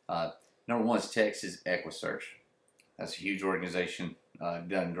 Number 1 is Texas EquiSearch. That's a huge organization,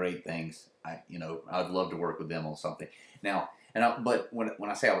 done great things. I'd love to work with them on something. Now, but when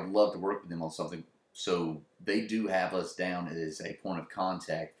I say I would love to work with them on something, so they do have us down as a point of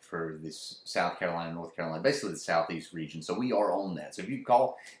contact for this South Carolina, North Carolina, basically the Southeast region. So we are on that. So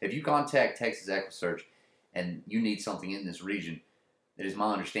if you contact Texas EquiSearch and you need something in this region, it is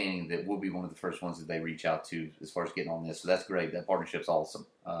my understanding that we'll be one of the first ones that they reach out to as far as getting on this. So that's great. That partnership's awesome.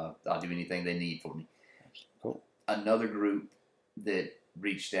 I'll do anything they need for me. Cool. Another group that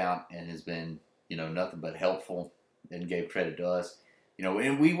reached out and has been, nothing but helpful and gave credit to us,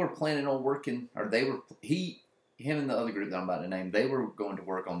 and we were planning on working, or him and the other group that I'm about to name, they were going to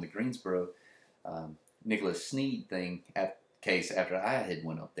work on the Greensboro Nicholas Sneed case after I had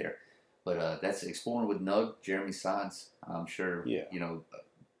went up there. But that's Exploring with Nug, Jeremy Sides. I'm sure,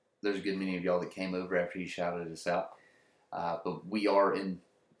 there's a good many of y'all that came over after he shouted us out. But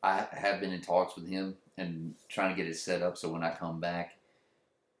I have been in talks with him and trying to get it set up so when I come back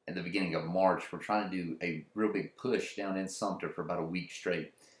at the beginning of March, we're trying to do a real big push down in Sumter for about a week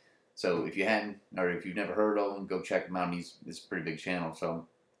straight. So if you hadn't, or if you've never heard of him, go check him out. It's a pretty big channel, so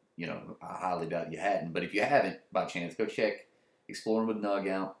I highly doubt you hadn't. But if you haven't, by chance, go check Exploring with Nug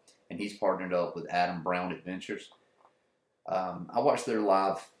out, and he's partnered up with Adam Brown Adventures. I watched their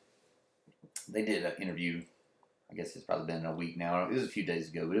live. They did an interview. I guess it's probably been a week now. It was a few days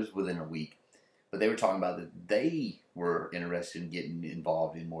ago, but it was within a week. But they were talking about that they were interested in getting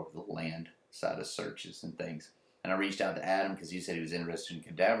involved in more of the land side of searches and things. And I reached out to Adam because he said he was interested in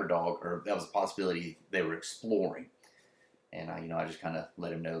cadaver dog, or that was a possibility they were exploring. And I just kind of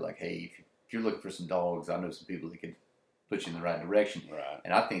let him know, like, hey, if you're looking for some dogs, I know some people that could put you in the right direction. Right.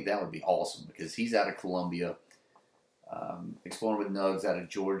 And I think that would be awesome because he's out of Columbia, Exploring with Nugs out of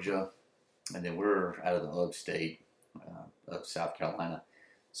Georgia, and then we're out of the upstate of South Carolina.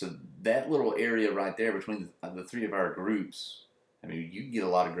 So that little area right there between the 3 of our groups, you get a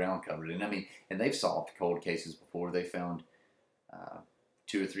lot of ground covered. And they've solved cold cases before. They found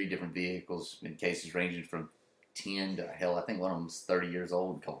 2 or 3 different vehicles in cases ranging from 10 to, hell, I think one of them was 30 years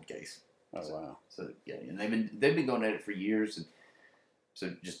old cold case. Oh, wow. So yeah, and they've been going at it for years. And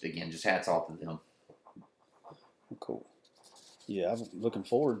so just hats off to them. Cool. Yeah, I'm looking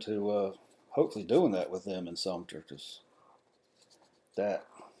forward to hopefully doing that with them in Sumter because I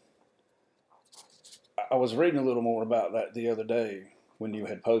was reading a little more about that the other day when you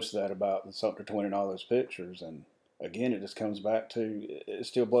had posted that about the Sumter 20 and all those pictures. And again, it just comes back to, it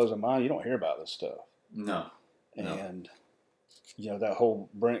still blows my mind. You don't hear about this stuff. No. And, that whole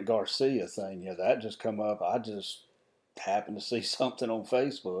Brent Garcia thing, that just come up. I just happened to see something on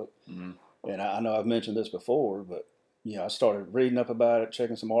Facebook. Mm-hmm. And I know I've mentioned this before, but, I started reading up about it,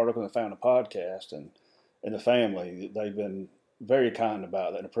 checking some articles, and found a podcast. And the family, they've been very kind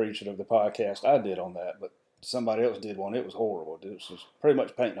about that and appreciative of the podcast I did on that. But somebody else did one. It was horrible. It was pretty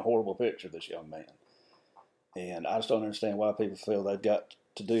much painting a horrible picture of this young man. And I just don't understand why people feel they've got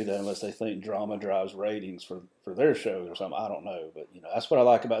to do that unless they think drama drives ratings for their shows or something. I don't know. But, that's what I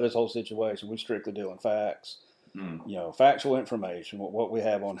like about this whole situation. We strictly deal in facts. Factual information, what we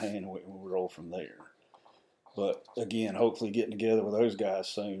have on hand, and we roll from there. But, again, hopefully getting together with those guys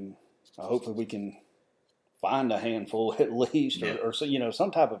soon, hopefully we can find a handful at least or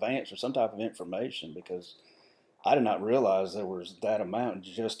some type of answer, some type of information, because I did not realize there was that amount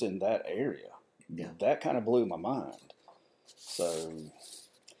just in that area. Yeah. That kind of blew my mind. So,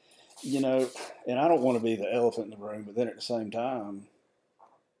 and I don't want to be the elephant in the room, but then at the same time,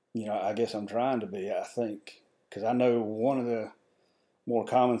 I guess I'm trying to be, I think, because I know one of the more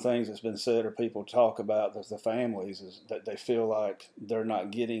common things that's been said or people talk about the families is that they feel like they're not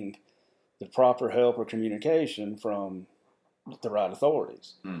getting the proper help or communication from the right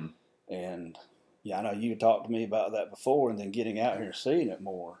authorities. Mm. And, I know you talked to me about that before, and then getting out here and seeing it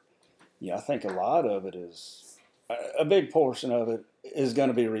more. I think a lot of it is, a big portion of it is going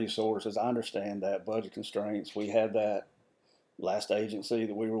to be resources. I understand that, budget constraints. We had that, last agency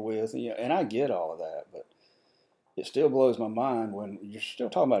that we were with, and I get all of that, but it still blows my mind when you're still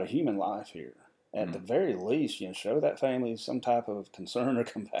talking about a human life here. At the very least, show that family some type of concern or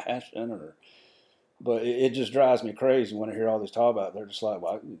compassion, but it just drives me crazy when I hear all this talk about it. They're just like,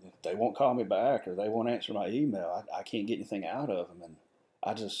 well, they won't call me back or they won't answer my email. I can't get anything out of them, and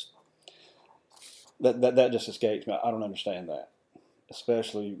I just that just escapes me. I don't understand that,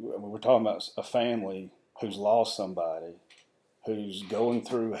 especially when we're talking about a family who's lost somebody, who's going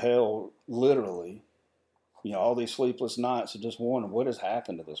through hell literally. All these sleepless nights of just wondering what has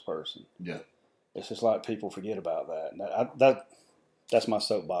happened to this person. Yeah. It's just like people forget about that. And that's my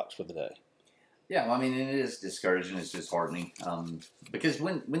soapbox for the day. Yeah, well, I mean, it is discouraging. It's disheartening. Because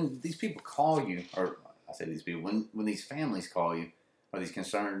when these people call you, or I say these people, when these families call you, or these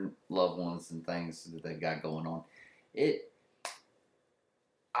concerned loved ones and things that they've got going on,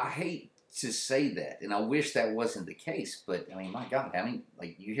 I hate to say that, and I wish that wasn't the case, but I mean, my God,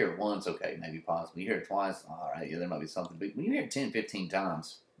 like you hear it once, okay, maybe possible. You hear it twice, all right, yeah, there might be something. But when you hear it 10, 15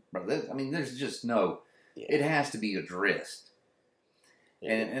 times, bro, there's just no, it has to be addressed.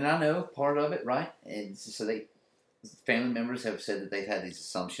 Yeah. And I know part of it, right? And so family members have said that they've had these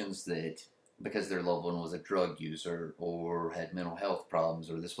assumptions that because their loved one was a drug user or had mental health problems,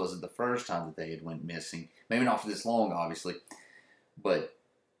 or this wasn't the first time that they had went missing. Maybe not for this long, obviously, but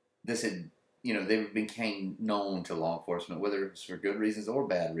this had, they became known to law enforcement, whether it was for good reasons or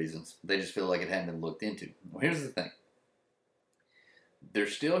bad reasons. They just feel like it hadn't been looked into. Well, here's the thing. They're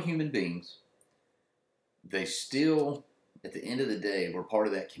still human beings. They still, at the end of the day, were part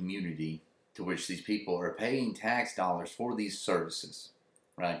of that community to which these people are paying tax dollars for these services,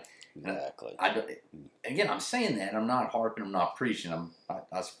 right? Exactly. Again, I'm saying that. I'm not harping. I'm not preaching.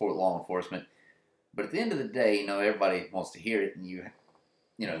 I support law enforcement. But at the end of the day, everybody wants to hear it, and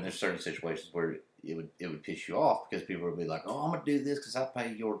there's certain situations where it would piss you off because people would be like, "Oh, I'm gonna do this because I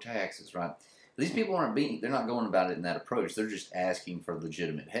pay your taxes," right? These people they're not going about it in that approach. They're just asking for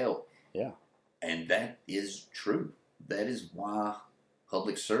legitimate help. Yeah, and that is true. That is why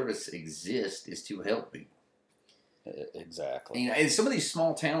public service exists, is to help people. Exactly. And some of these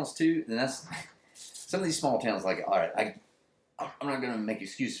small towns too. And that's some of these small towns. Like, all right, I'm not gonna make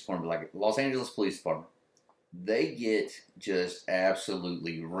excuses for them, but like Los Angeles Police Department. They get just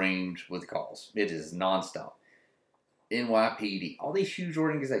absolutely reamed with calls. It is nonstop. NYPD, all these huge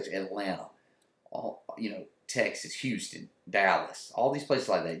organizations, Atlanta, Texas, Houston, Dallas, all these places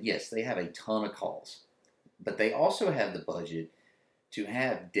like that. Yes, they have a ton of calls, but they also have the budget to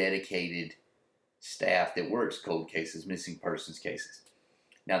have dedicated staff that works cold cases, missing persons cases.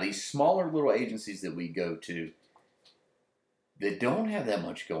 Now, these smaller little agencies that we go to that don't have that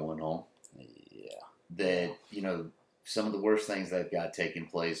much going on, that, some of the worst things they've got taking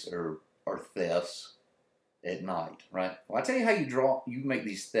place are thefts at night, right? Well, I tell you how you make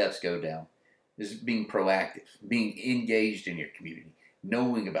these thefts go down is being proactive, being engaged in your community,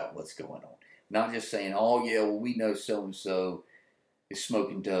 knowing about what's going on. Not just saying, oh, yeah, well, we know so-and-so is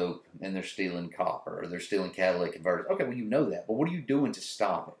smoking dope and they're stealing copper or they're stealing catalytic converters. Okay, well, you know that, but what are you doing to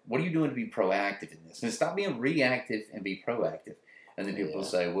stop it? What are you doing to be proactive in this? And stop being reactive and be proactive. And then people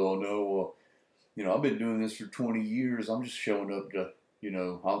say, well, no, I've been doing this for 20 years. I'm just showing up to,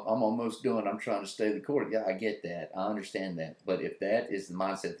 I'm almost done. I'm trying to stay the course. Yeah, I get that. I understand that. But if that is the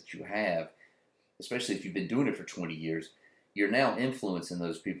mindset that you have, especially if you've been doing it for 20 years, you're now influencing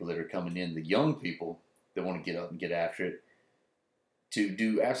those people that are coming in, the young people that want to get up and get after it, to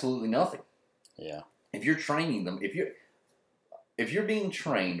do absolutely nothing. Yeah. If you're training them, if you're being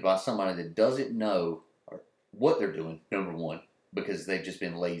trained by somebody that doesn't know what they're doing, number one, because they've just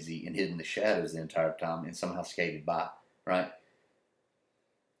been lazy and hidden in the shadows the entire time and somehow skated by, right?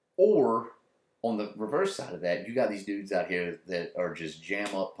 Or on the reverse side of that, you got these dudes out here that are just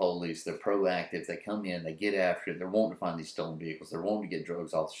jam up police. They're proactive. They come in. They get after it. They're wanting to find these stolen vehicles. They're wanting to get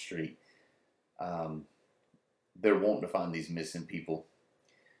drugs off the street. They're wanting to find these missing people.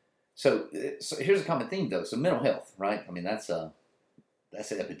 So here's a common theme, though. So mental health, right? I mean, that's an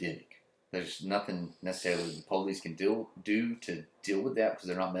epidemic. There's nothing necessarily the police can do to deal with that because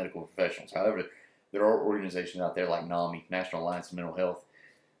they're not medical professionals. However, there are organizations out there like NAMI, National Alliance of Mental Health,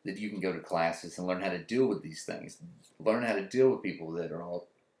 that you can go to classes and learn how to deal with these things. Learn how to deal with people that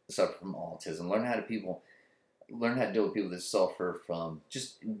suffer from autism. Learn how to deal with people that suffer from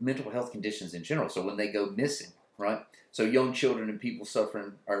just mental health conditions in general. So when they go missing, right? So young children and people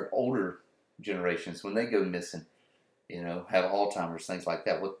suffering, or older generations, when they go missing, have Alzheimer's, things like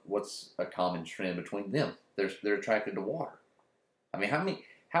that. What's a common trend between them? They're attracted to water. I mean,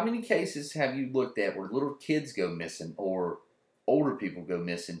 how many cases have you looked at where little kids go missing or older people go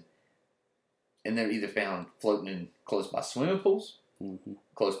missing and they're either found floating in close by swimming pools, Mm-hmm.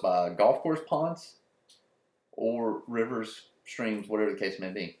 close by golf course ponds, or rivers, streams, whatever the case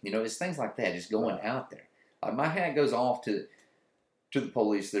may be. It's things like that just going out there. My hat goes off to the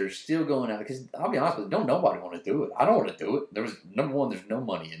police that are still going out, because I'll be honest with you, don't nobody want to do it. I don't want to do it. Number one, there's no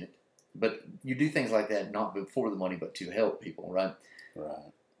money in it. But you do things like that not for the money, but to help people, right?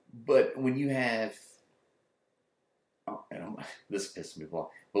 Right. But when you have, this pisses me off,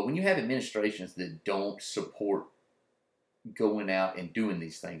 but when you have administrations that don't support going out and doing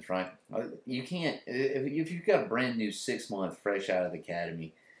these things, right? You can't, if you've got a brand new 6-month, fresh out of the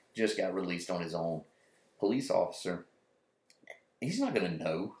academy, just got released on his own police officer, he's not going to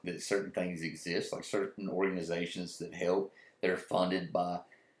know that certain things exist, like certain organizations that help, that are funded by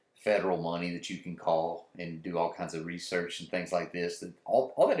federal money that you can call and do all kinds of research and things like this. That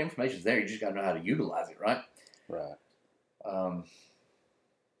all that information is there. You just got to know how to utilize it, right? Right.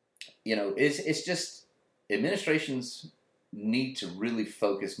 It's just administrations need to really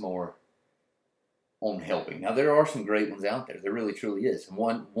focus more on helping. Now, there are some great ones out there. There really, truly is. And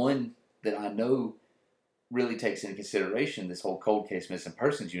one that I know really takes into consideration this whole cold case missing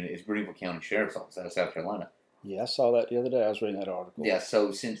persons unit is Greenville County Sheriff's Office out of South Carolina. Yeah, I saw that the other day. I was reading that article. Yeah,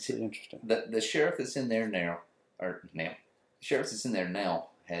 so since interesting, the sheriff that's in there now, the sheriff that's in there now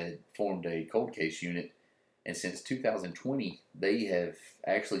had formed a cold case unit, and since 2020, they have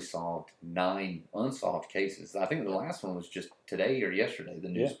actually solved 9 unsolved cases. I think the last one was just today or yesterday. The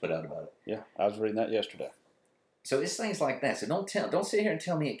news put out about it. Yeah, I was reading that yesterday. So it's things like that. So don't sit here and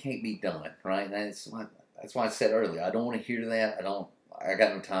tell me it can't be done, right? That's why I said earlier, I don't want to hear that. I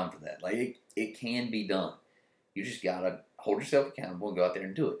got no time for that. Like it can be done. You just gotta hold yourself accountable and go out there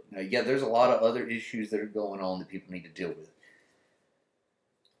and do it. Now, yeah, there's a lot of other issues that are going on that people need to deal with.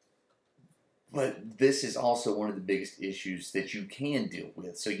 But this is also one of the biggest issues that you can deal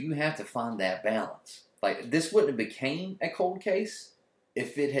with. So you have to find that balance. Like, this wouldn't have became a cold case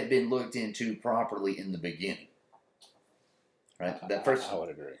if it had been looked into properly in the beginning. Right? I would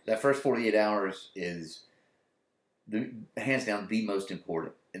agree. That first 48 hours is hands down the most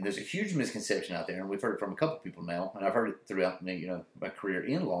important. And there's a huge misconception out there, and we've heard it from a couple people now, and I've heard it throughout my career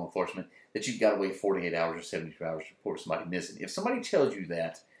in law enforcement, that you've got to wait 48 hours or 72 hours to report somebody missing. If somebody tells you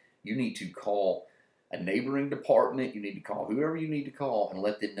that, you need to call a neighboring department, you need to call whoever you need to call and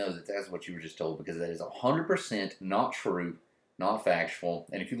let them know that that's what you were just told, because that is 100% not true, not factual.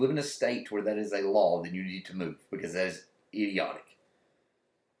 And if you live in a state where that is a law, then you need to move, because that is idiotic.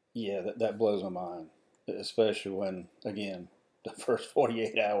 Yeah, that blows my mind, especially when, again, the first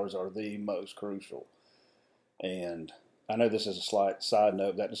 48 hours are the most crucial. And I know this is a slight side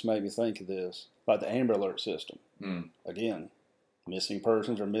note, that just made me think of this, like the Amber Alert system. Again, missing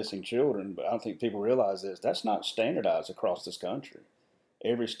persons or missing children, but I don't think people realize this. That's not standardized across this country.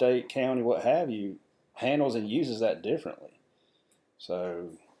 Every state, county, what have you, handles and uses that differently. So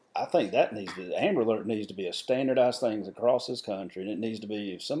I think the Amber Alert needs to be a standardized thing across this country, and it needs to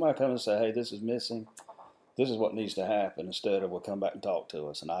be, if somebody comes and say, hey, this is missing, this is what needs to happen, instead of, well, come back and talk to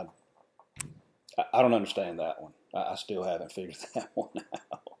us. And I don't understand that one. I still haven't figured that one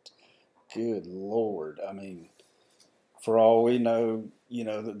out. Good Lord. I mean, for all we know,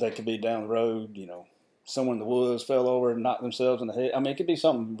 that they could be down the road, someone in the woods fell over and knocked themselves in the head. I mean, it could be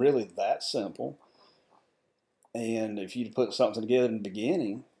something really that simple. And if you put something together in the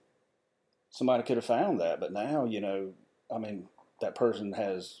beginning, somebody could have found that. But now, that person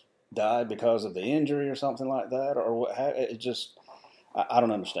has died because of the injury or something like that, or what? It just, I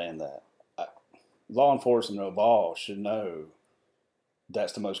don't understand that. Law enforcement of all should know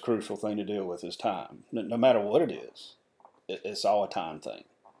that's the most crucial thing to deal with is time, no matter what it is. It's all a time thing.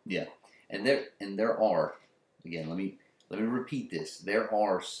 Yeah, and there are, again, let me repeat this. There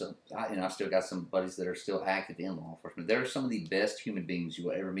are some, and I've still got some buddies that are still active in law enforcement. There are some of the best human beings you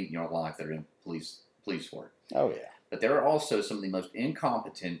will ever meet in your life that are in police work. Oh yeah. But there are also some of the most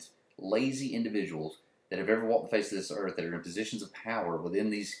incompetent, lazy individuals that have ever walked the face of this earth that are in positions of power within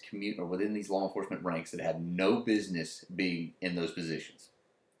these within these law enforcement ranks that have no business being in those positions.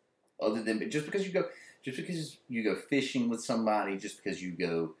 Other than just because you go fishing with somebody, just because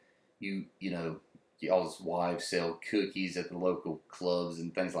y'all's wives sell cookies at the local clubs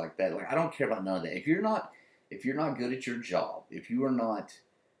and things like that. Like, I don't care about none of that. If you're not good at your job, if you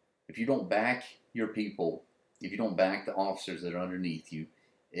don't back your people, if you don't back the officers that are underneath you,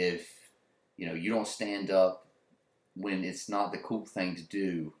 if you don't stand up when it's not the cool thing to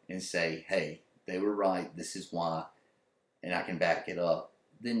do and say, hey, they were right, this is why, and I can back it up,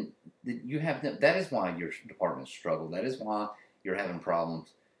 then you have them. That is why your department struggle. That is why you're having problems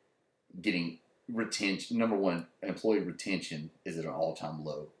getting retention. Number one, employee retention is at an all-time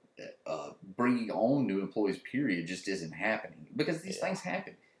low bringing on new employees, period, just isn't happening because these things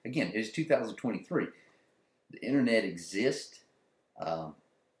happen. Again, it's 2023. The internet exists. Why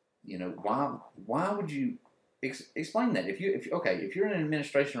would you explain that? If you're in an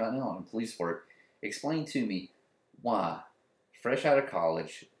administration right now in police work, explain to me why, fresh out of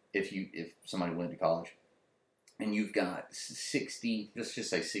college, if somebody went to college, and you've got let's just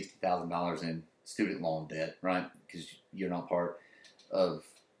say $60,000 in student loan debt, right? Because you're not part of,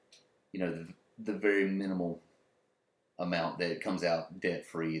 the very minimal amount that comes out debt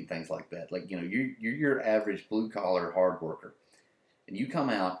free and things like that. Like, you're your average blue collar hard worker, and you come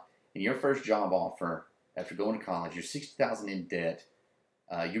out and your first job offer after going to college, you're $60,000 in debt.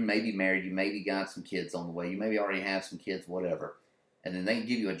 You may be married, you maybe got some kids on the way, you maybe already have some kids, whatever, and then they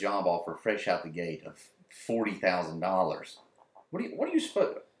give you a job offer fresh out the gate of $40,000. What are you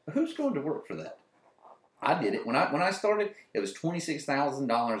supposed? Who's going to work for that? I did it when I started. It was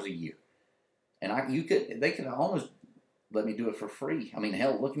 $26,000 a year, and they could almost let me do it for free. I mean,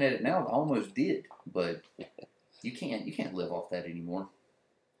 hell, looking at it now, I almost did, but you can't live off that anymore.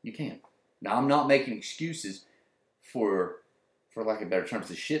 You can't. Now, I'm not making excuses for lack of better terms,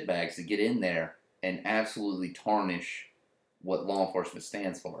 the shitbags to get in there and absolutely tarnish what law enforcement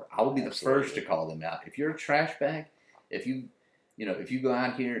stands for. I will be the first to call them out. If you're a trash bag, if you go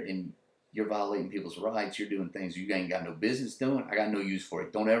out here and you're violating people's rights, you're doing things you ain't got no business doing, I got no use for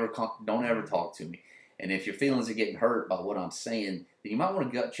it. Don't ever talk to me. And if your feelings are getting hurt by what I'm saying, then you might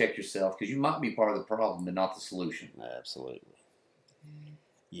want to gut check yourself because you might be part of the problem and not the solution. Absolutely.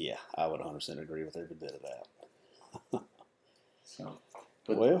 Yeah, I would 100% agree with every bit of that.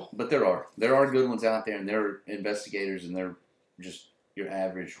 But there are good ones out there, and they're investigators, and they're just your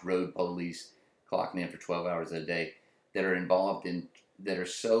average road police clocking in for 12 hours a day that are involved in, that are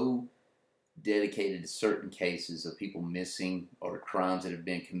so dedicated to certain cases of people missing or crimes that have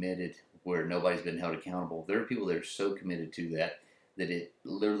been committed where nobody's been held accountable. There are people that are so committed to that it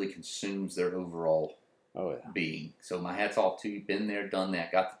literally consumes their overall being. So my hat's off to you. Been there, done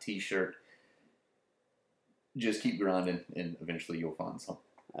that, got the t-shirt. Just keep grinding, and eventually you'll find something.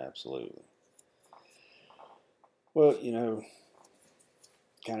 Absolutely. Well,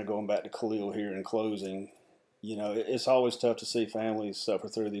 kind of going back to Khalil here in closing, it's always tough to see families suffer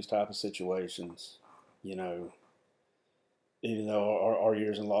through these type of situations. Even though our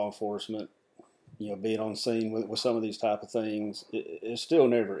years in law enforcement, being on scene with some of these type of things, it's still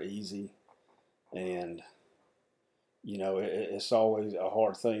never easy. And, it's always a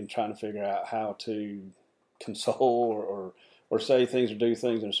hard thing trying to figure out how to console or say things or do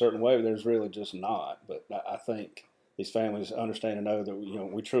things in a certain way, but there's really just not. But I think these families understand and know that,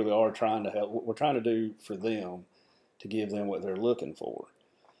 we truly are trying to help. We're trying to do for them to give them what they're looking for.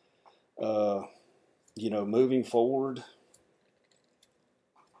 Moving forward,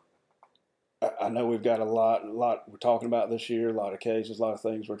 I know we've got a lot we're talking about this year, a lot of cases, a lot of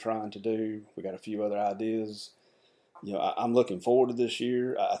things we're trying to do. We got a few other ideas. I'm looking forward to this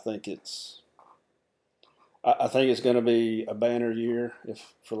year. I think it's going to be a banner year,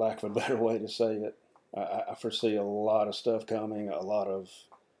 if for lack of a better way to say it. I foresee a lot of stuff coming, a lot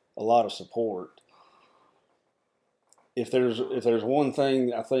of support. If there's one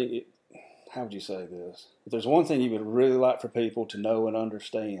thing, I think, how would you say this? If there's one thing you would really like for people to know and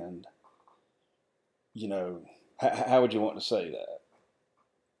understand, how would you want to say that?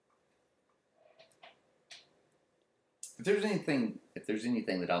 If there's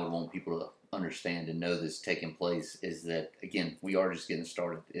anything that I would want people to understand and know that's taking place is that, again, we are just getting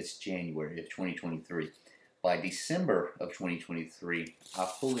started. It's January of 2023. By December of 2023, I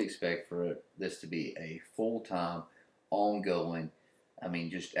fully expect for this to be a full-time, ongoing,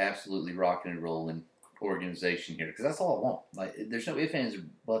 just absolutely rocking and rolling organization here, because that's all I want. Like, there's no ifs, ands, or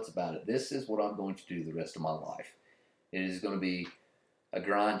buts about it. This is what I'm going to do the rest of my life. It is going to be a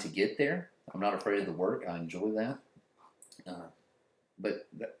grind to get there. I'm not afraid of the work. I enjoy that. But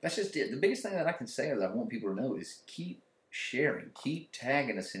that's just it. The biggest thing that I can say that I want people to know is keep sharing, keep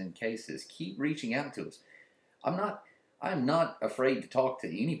tagging us in cases, keep reaching out to us. I'm not afraid to talk to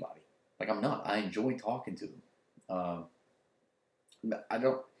anybody. Like, I'm not. I enjoy talking to them. I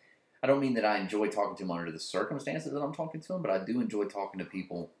don't mean that I enjoy talking to them under the circumstances that I'm talking to them, but I do enjoy talking to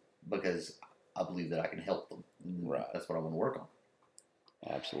people because I believe that I can help them. Right. That's what I want to work on.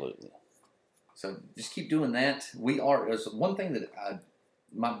 Absolutely. So just keep doing that. There's one thing that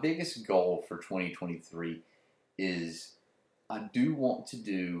my biggest goal for 2023 is I do want to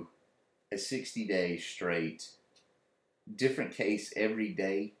do a 60-day straight, different case every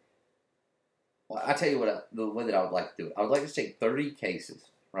day. Well, I tell you what, the way that I would like to do it. I would like to take 30 cases,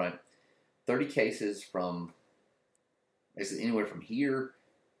 right? 30 cases from basically anywhere from here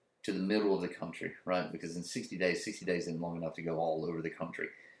to the middle of the country, right? Because in 60 days isn't long enough to go all over the country.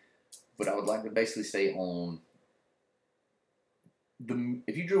 But I would like to basically stay on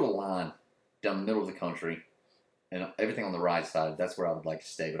if you drew a line down the middle of the country and everything on the right side, that's where I would like to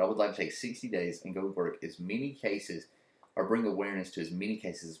stay. But I would like to take 60 days and go work as many cases or bring awareness to as many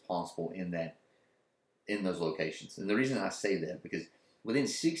cases as possible in those locations. And the reason I say that, because within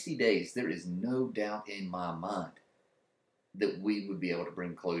 60 days, there is no doubt in my mind that we would be able to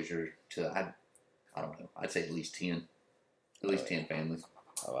bring closure to, I don't know, I'd say at least 10 families.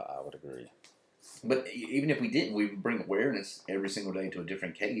 Oh, I would agree. But even if we didn't, we would bring awareness every single day to a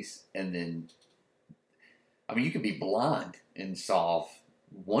different case. And then, I mean, you could be blind and solve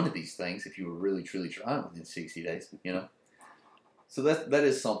one of these things if you were really, truly trying within 60 days, you know? So that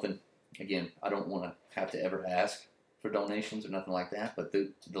is something, again, I don't want to have to ever ask for donations or nothing like that, but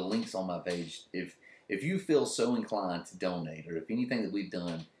the links on my page, if you feel so inclined to donate, or if anything that we've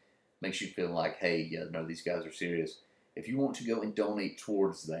done makes you feel like, hey, yeah, no, these guys are serious, if you want to go and donate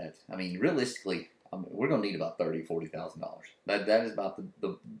towards that, I mean, realistically, we're going to need about $30,000, $40,000. That is about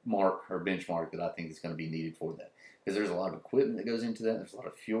the mark or benchmark that I think is going to be needed for that. Because there's a lot of equipment that goes into that. There's a lot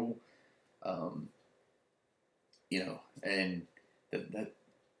of fuel, and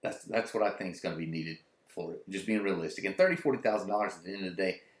that's what I think is going to be needed for it. Just being realistic. And $30,000, $40,000 at the end of the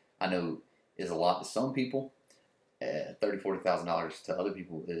day, I know is a lot to some people. $30,000, $40,000 to other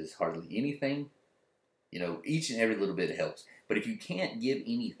people is hardly anything. You know, each and every little bit helps. But if you can't give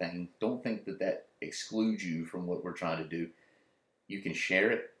anything, don't think that excludes you from what we're trying to do. You can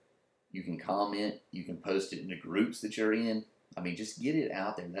share it. You can comment. You can post it in the groups that you're in. I mean, just get it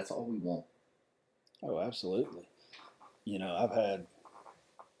out there. That's all we want. Oh, absolutely. You know, I've had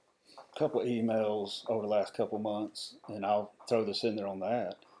a couple of emails over the last couple of months, and I'll throw this in there on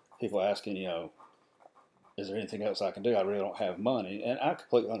that. People asking, you know, is there anything else I can do? I really don't have money. And I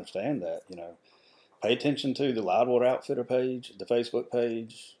completely understand that, you know. Pay attention to the Loudwater Outfitter page, the Facebook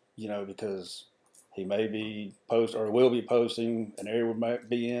page, you know, because he may be will be posting an area we might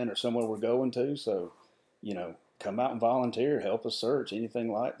be in or somewhere we're going to. So, you know, come out and volunteer, help us search,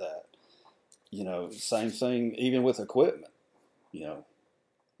 anything like that. You know, same thing even with equipment, you know,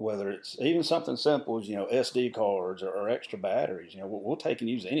 whether it's even something simple as, you know, SD cards or extra batteries, you know, we'll take and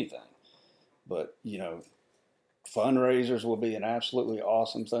use anything. But, you know, fundraisers will be an absolutely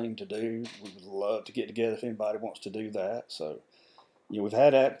awesome thing to do. We would love to get together if anybody wants to do that. So, you know, we've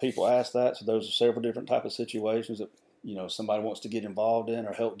had people ask that. So those are several different type of situations that, you know, somebody wants to get involved in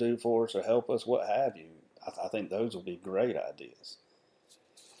or help do for us or help us, what have you. I think those will be great ideas.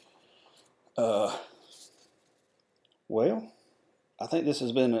 Well, I think this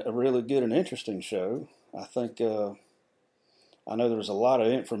has been a really good and interesting show. I think I know there's a lot of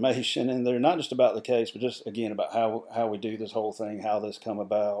information in there, not just about the case, but just, again, about how we do this whole thing, how this come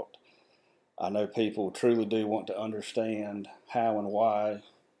about. I know people truly do want to understand how and why,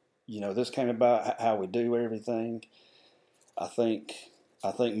 you know, this came about, how we do everything. I think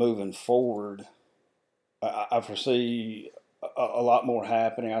moving forward, I foresee a lot more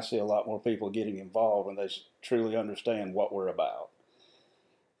happening. I see a lot more people getting involved when they truly understand what we're about.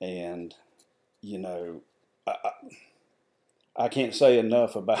 And, you know, I can't say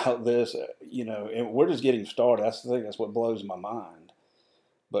enough about this, you know, and we're just getting started. That's the thing. That's what blows my mind.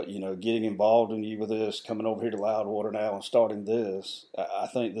 But, you know, getting involved with this, coming over here to Loudwater now and starting this, I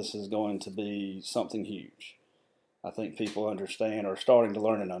think this is going to be something huge. I think people understand or starting to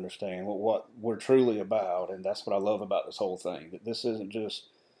learn and understand what we're truly about. And that's what I love about this whole thing, that this isn't just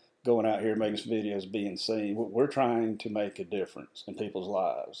going out here making some videos, being seen. We're trying to make a difference in people's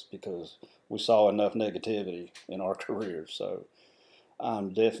lives because we saw enough negativity in our careers. So I'm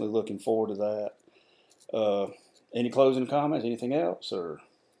definitely looking forward to that. Any closing comments? Anything else? Or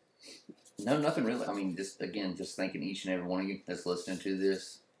No, nothing really. I mean, just thanking each and every one of you that's listening to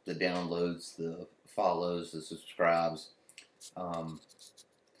this, the downloads, the follows, the subscribes.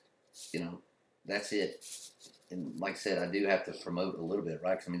 You know, that's it. And like I said, I do have to promote a little bit,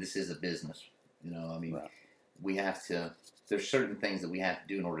 right? Because, I mean, this is a business. You know, I mean, right. We have to, there's certain things that we have to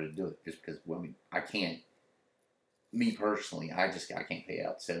do in order to do it. Just because, well, I mean, I can't, me personally, I can't pay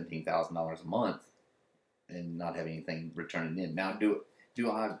out $17,000 a month and not have anything returning in. Now,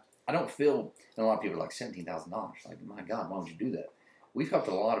 I don't feel, and a lot of people are like, $17,000. Like, my God, why would you do that? We've helped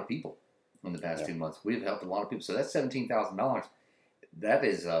a lot of people in the past 2 months. We've helped a lot of people. So that's $17,000. That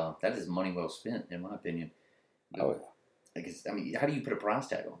is money well spent, in my opinion. Oh, yeah. I mean, how do you put a price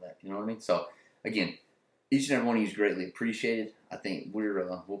tag on that? You know what I mean? So, again, each and every one of you is greatly appreciated. I think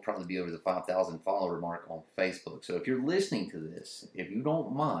we'll probably be over the 5,000 follower mark on Facebook. So if you're listening to this, if you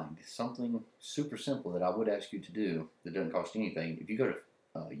don't mind, something super simple that I would ask you to do that doesn't cost you anything, if you go to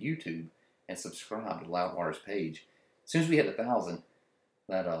YouTube and subscribe to Loudwater's page. As soon as we hit 1,000,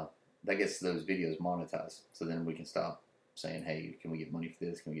 that gets those videos monetized. So then we can stop saying, hey, can we get money for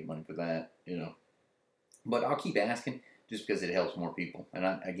this? Can we get money for that? But I'll keep asking just because it helps more people. And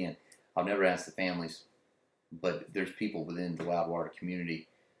I've never asked the families, but there's people within the Loudwater community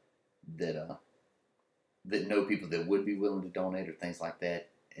that know people that would be willing to donate or things like that.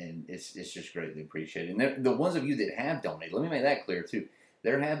 And it's just greatly appreciated. And the ones of you that have donated, let me make that clear too.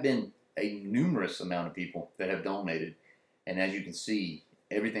 There have been a numerous amount of people that have donated. And as you can see,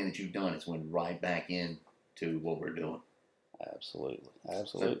 everything that you've done has went right back in to what we're doing. Absolutely.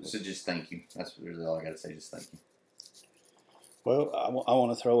 So just thank you. That's really all I got to say. Just thank you. Well, I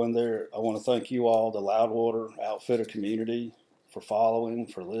want to throw in there, I want to thank you all, the Loudwater Outfitter community, for following,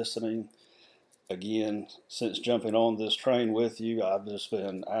 for listening. Again, since jumping on this train with you, I've just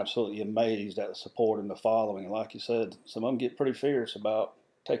been absolutely amazed at the support and the following. And like you said, some of them get pretty fierce about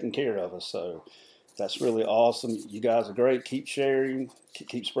taking care of us. So that's really awesome. You guys are great. Keep sharing,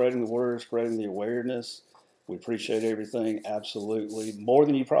 keep spreading the word, spreading the awareness. We appreciate everything, absolutely, more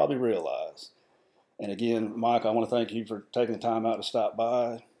than you probably realize. And again, Mike, I want to thank you for taking the time out to stop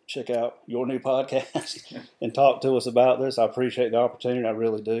by, check out your new podcast, and talk to us about this. I appreciate the opportunity. I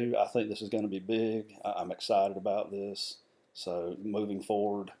really do. I think this is going to be big. I'm excited about this. So moving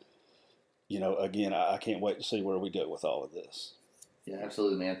forward, again, I can't wait to see where we go with all of this. Yeah,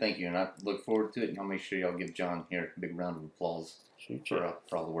 absolutely, man. Thank you. And I look forward to it. And I'll make sure y'all give John here a big round of applause for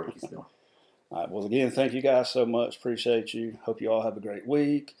all the work he's doing. All right. Well, again, thank you guys so much. Appreciate you. Hope you all have a great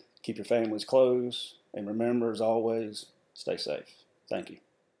week. Keep your families close. And remember, as always, stay safe. Thank you.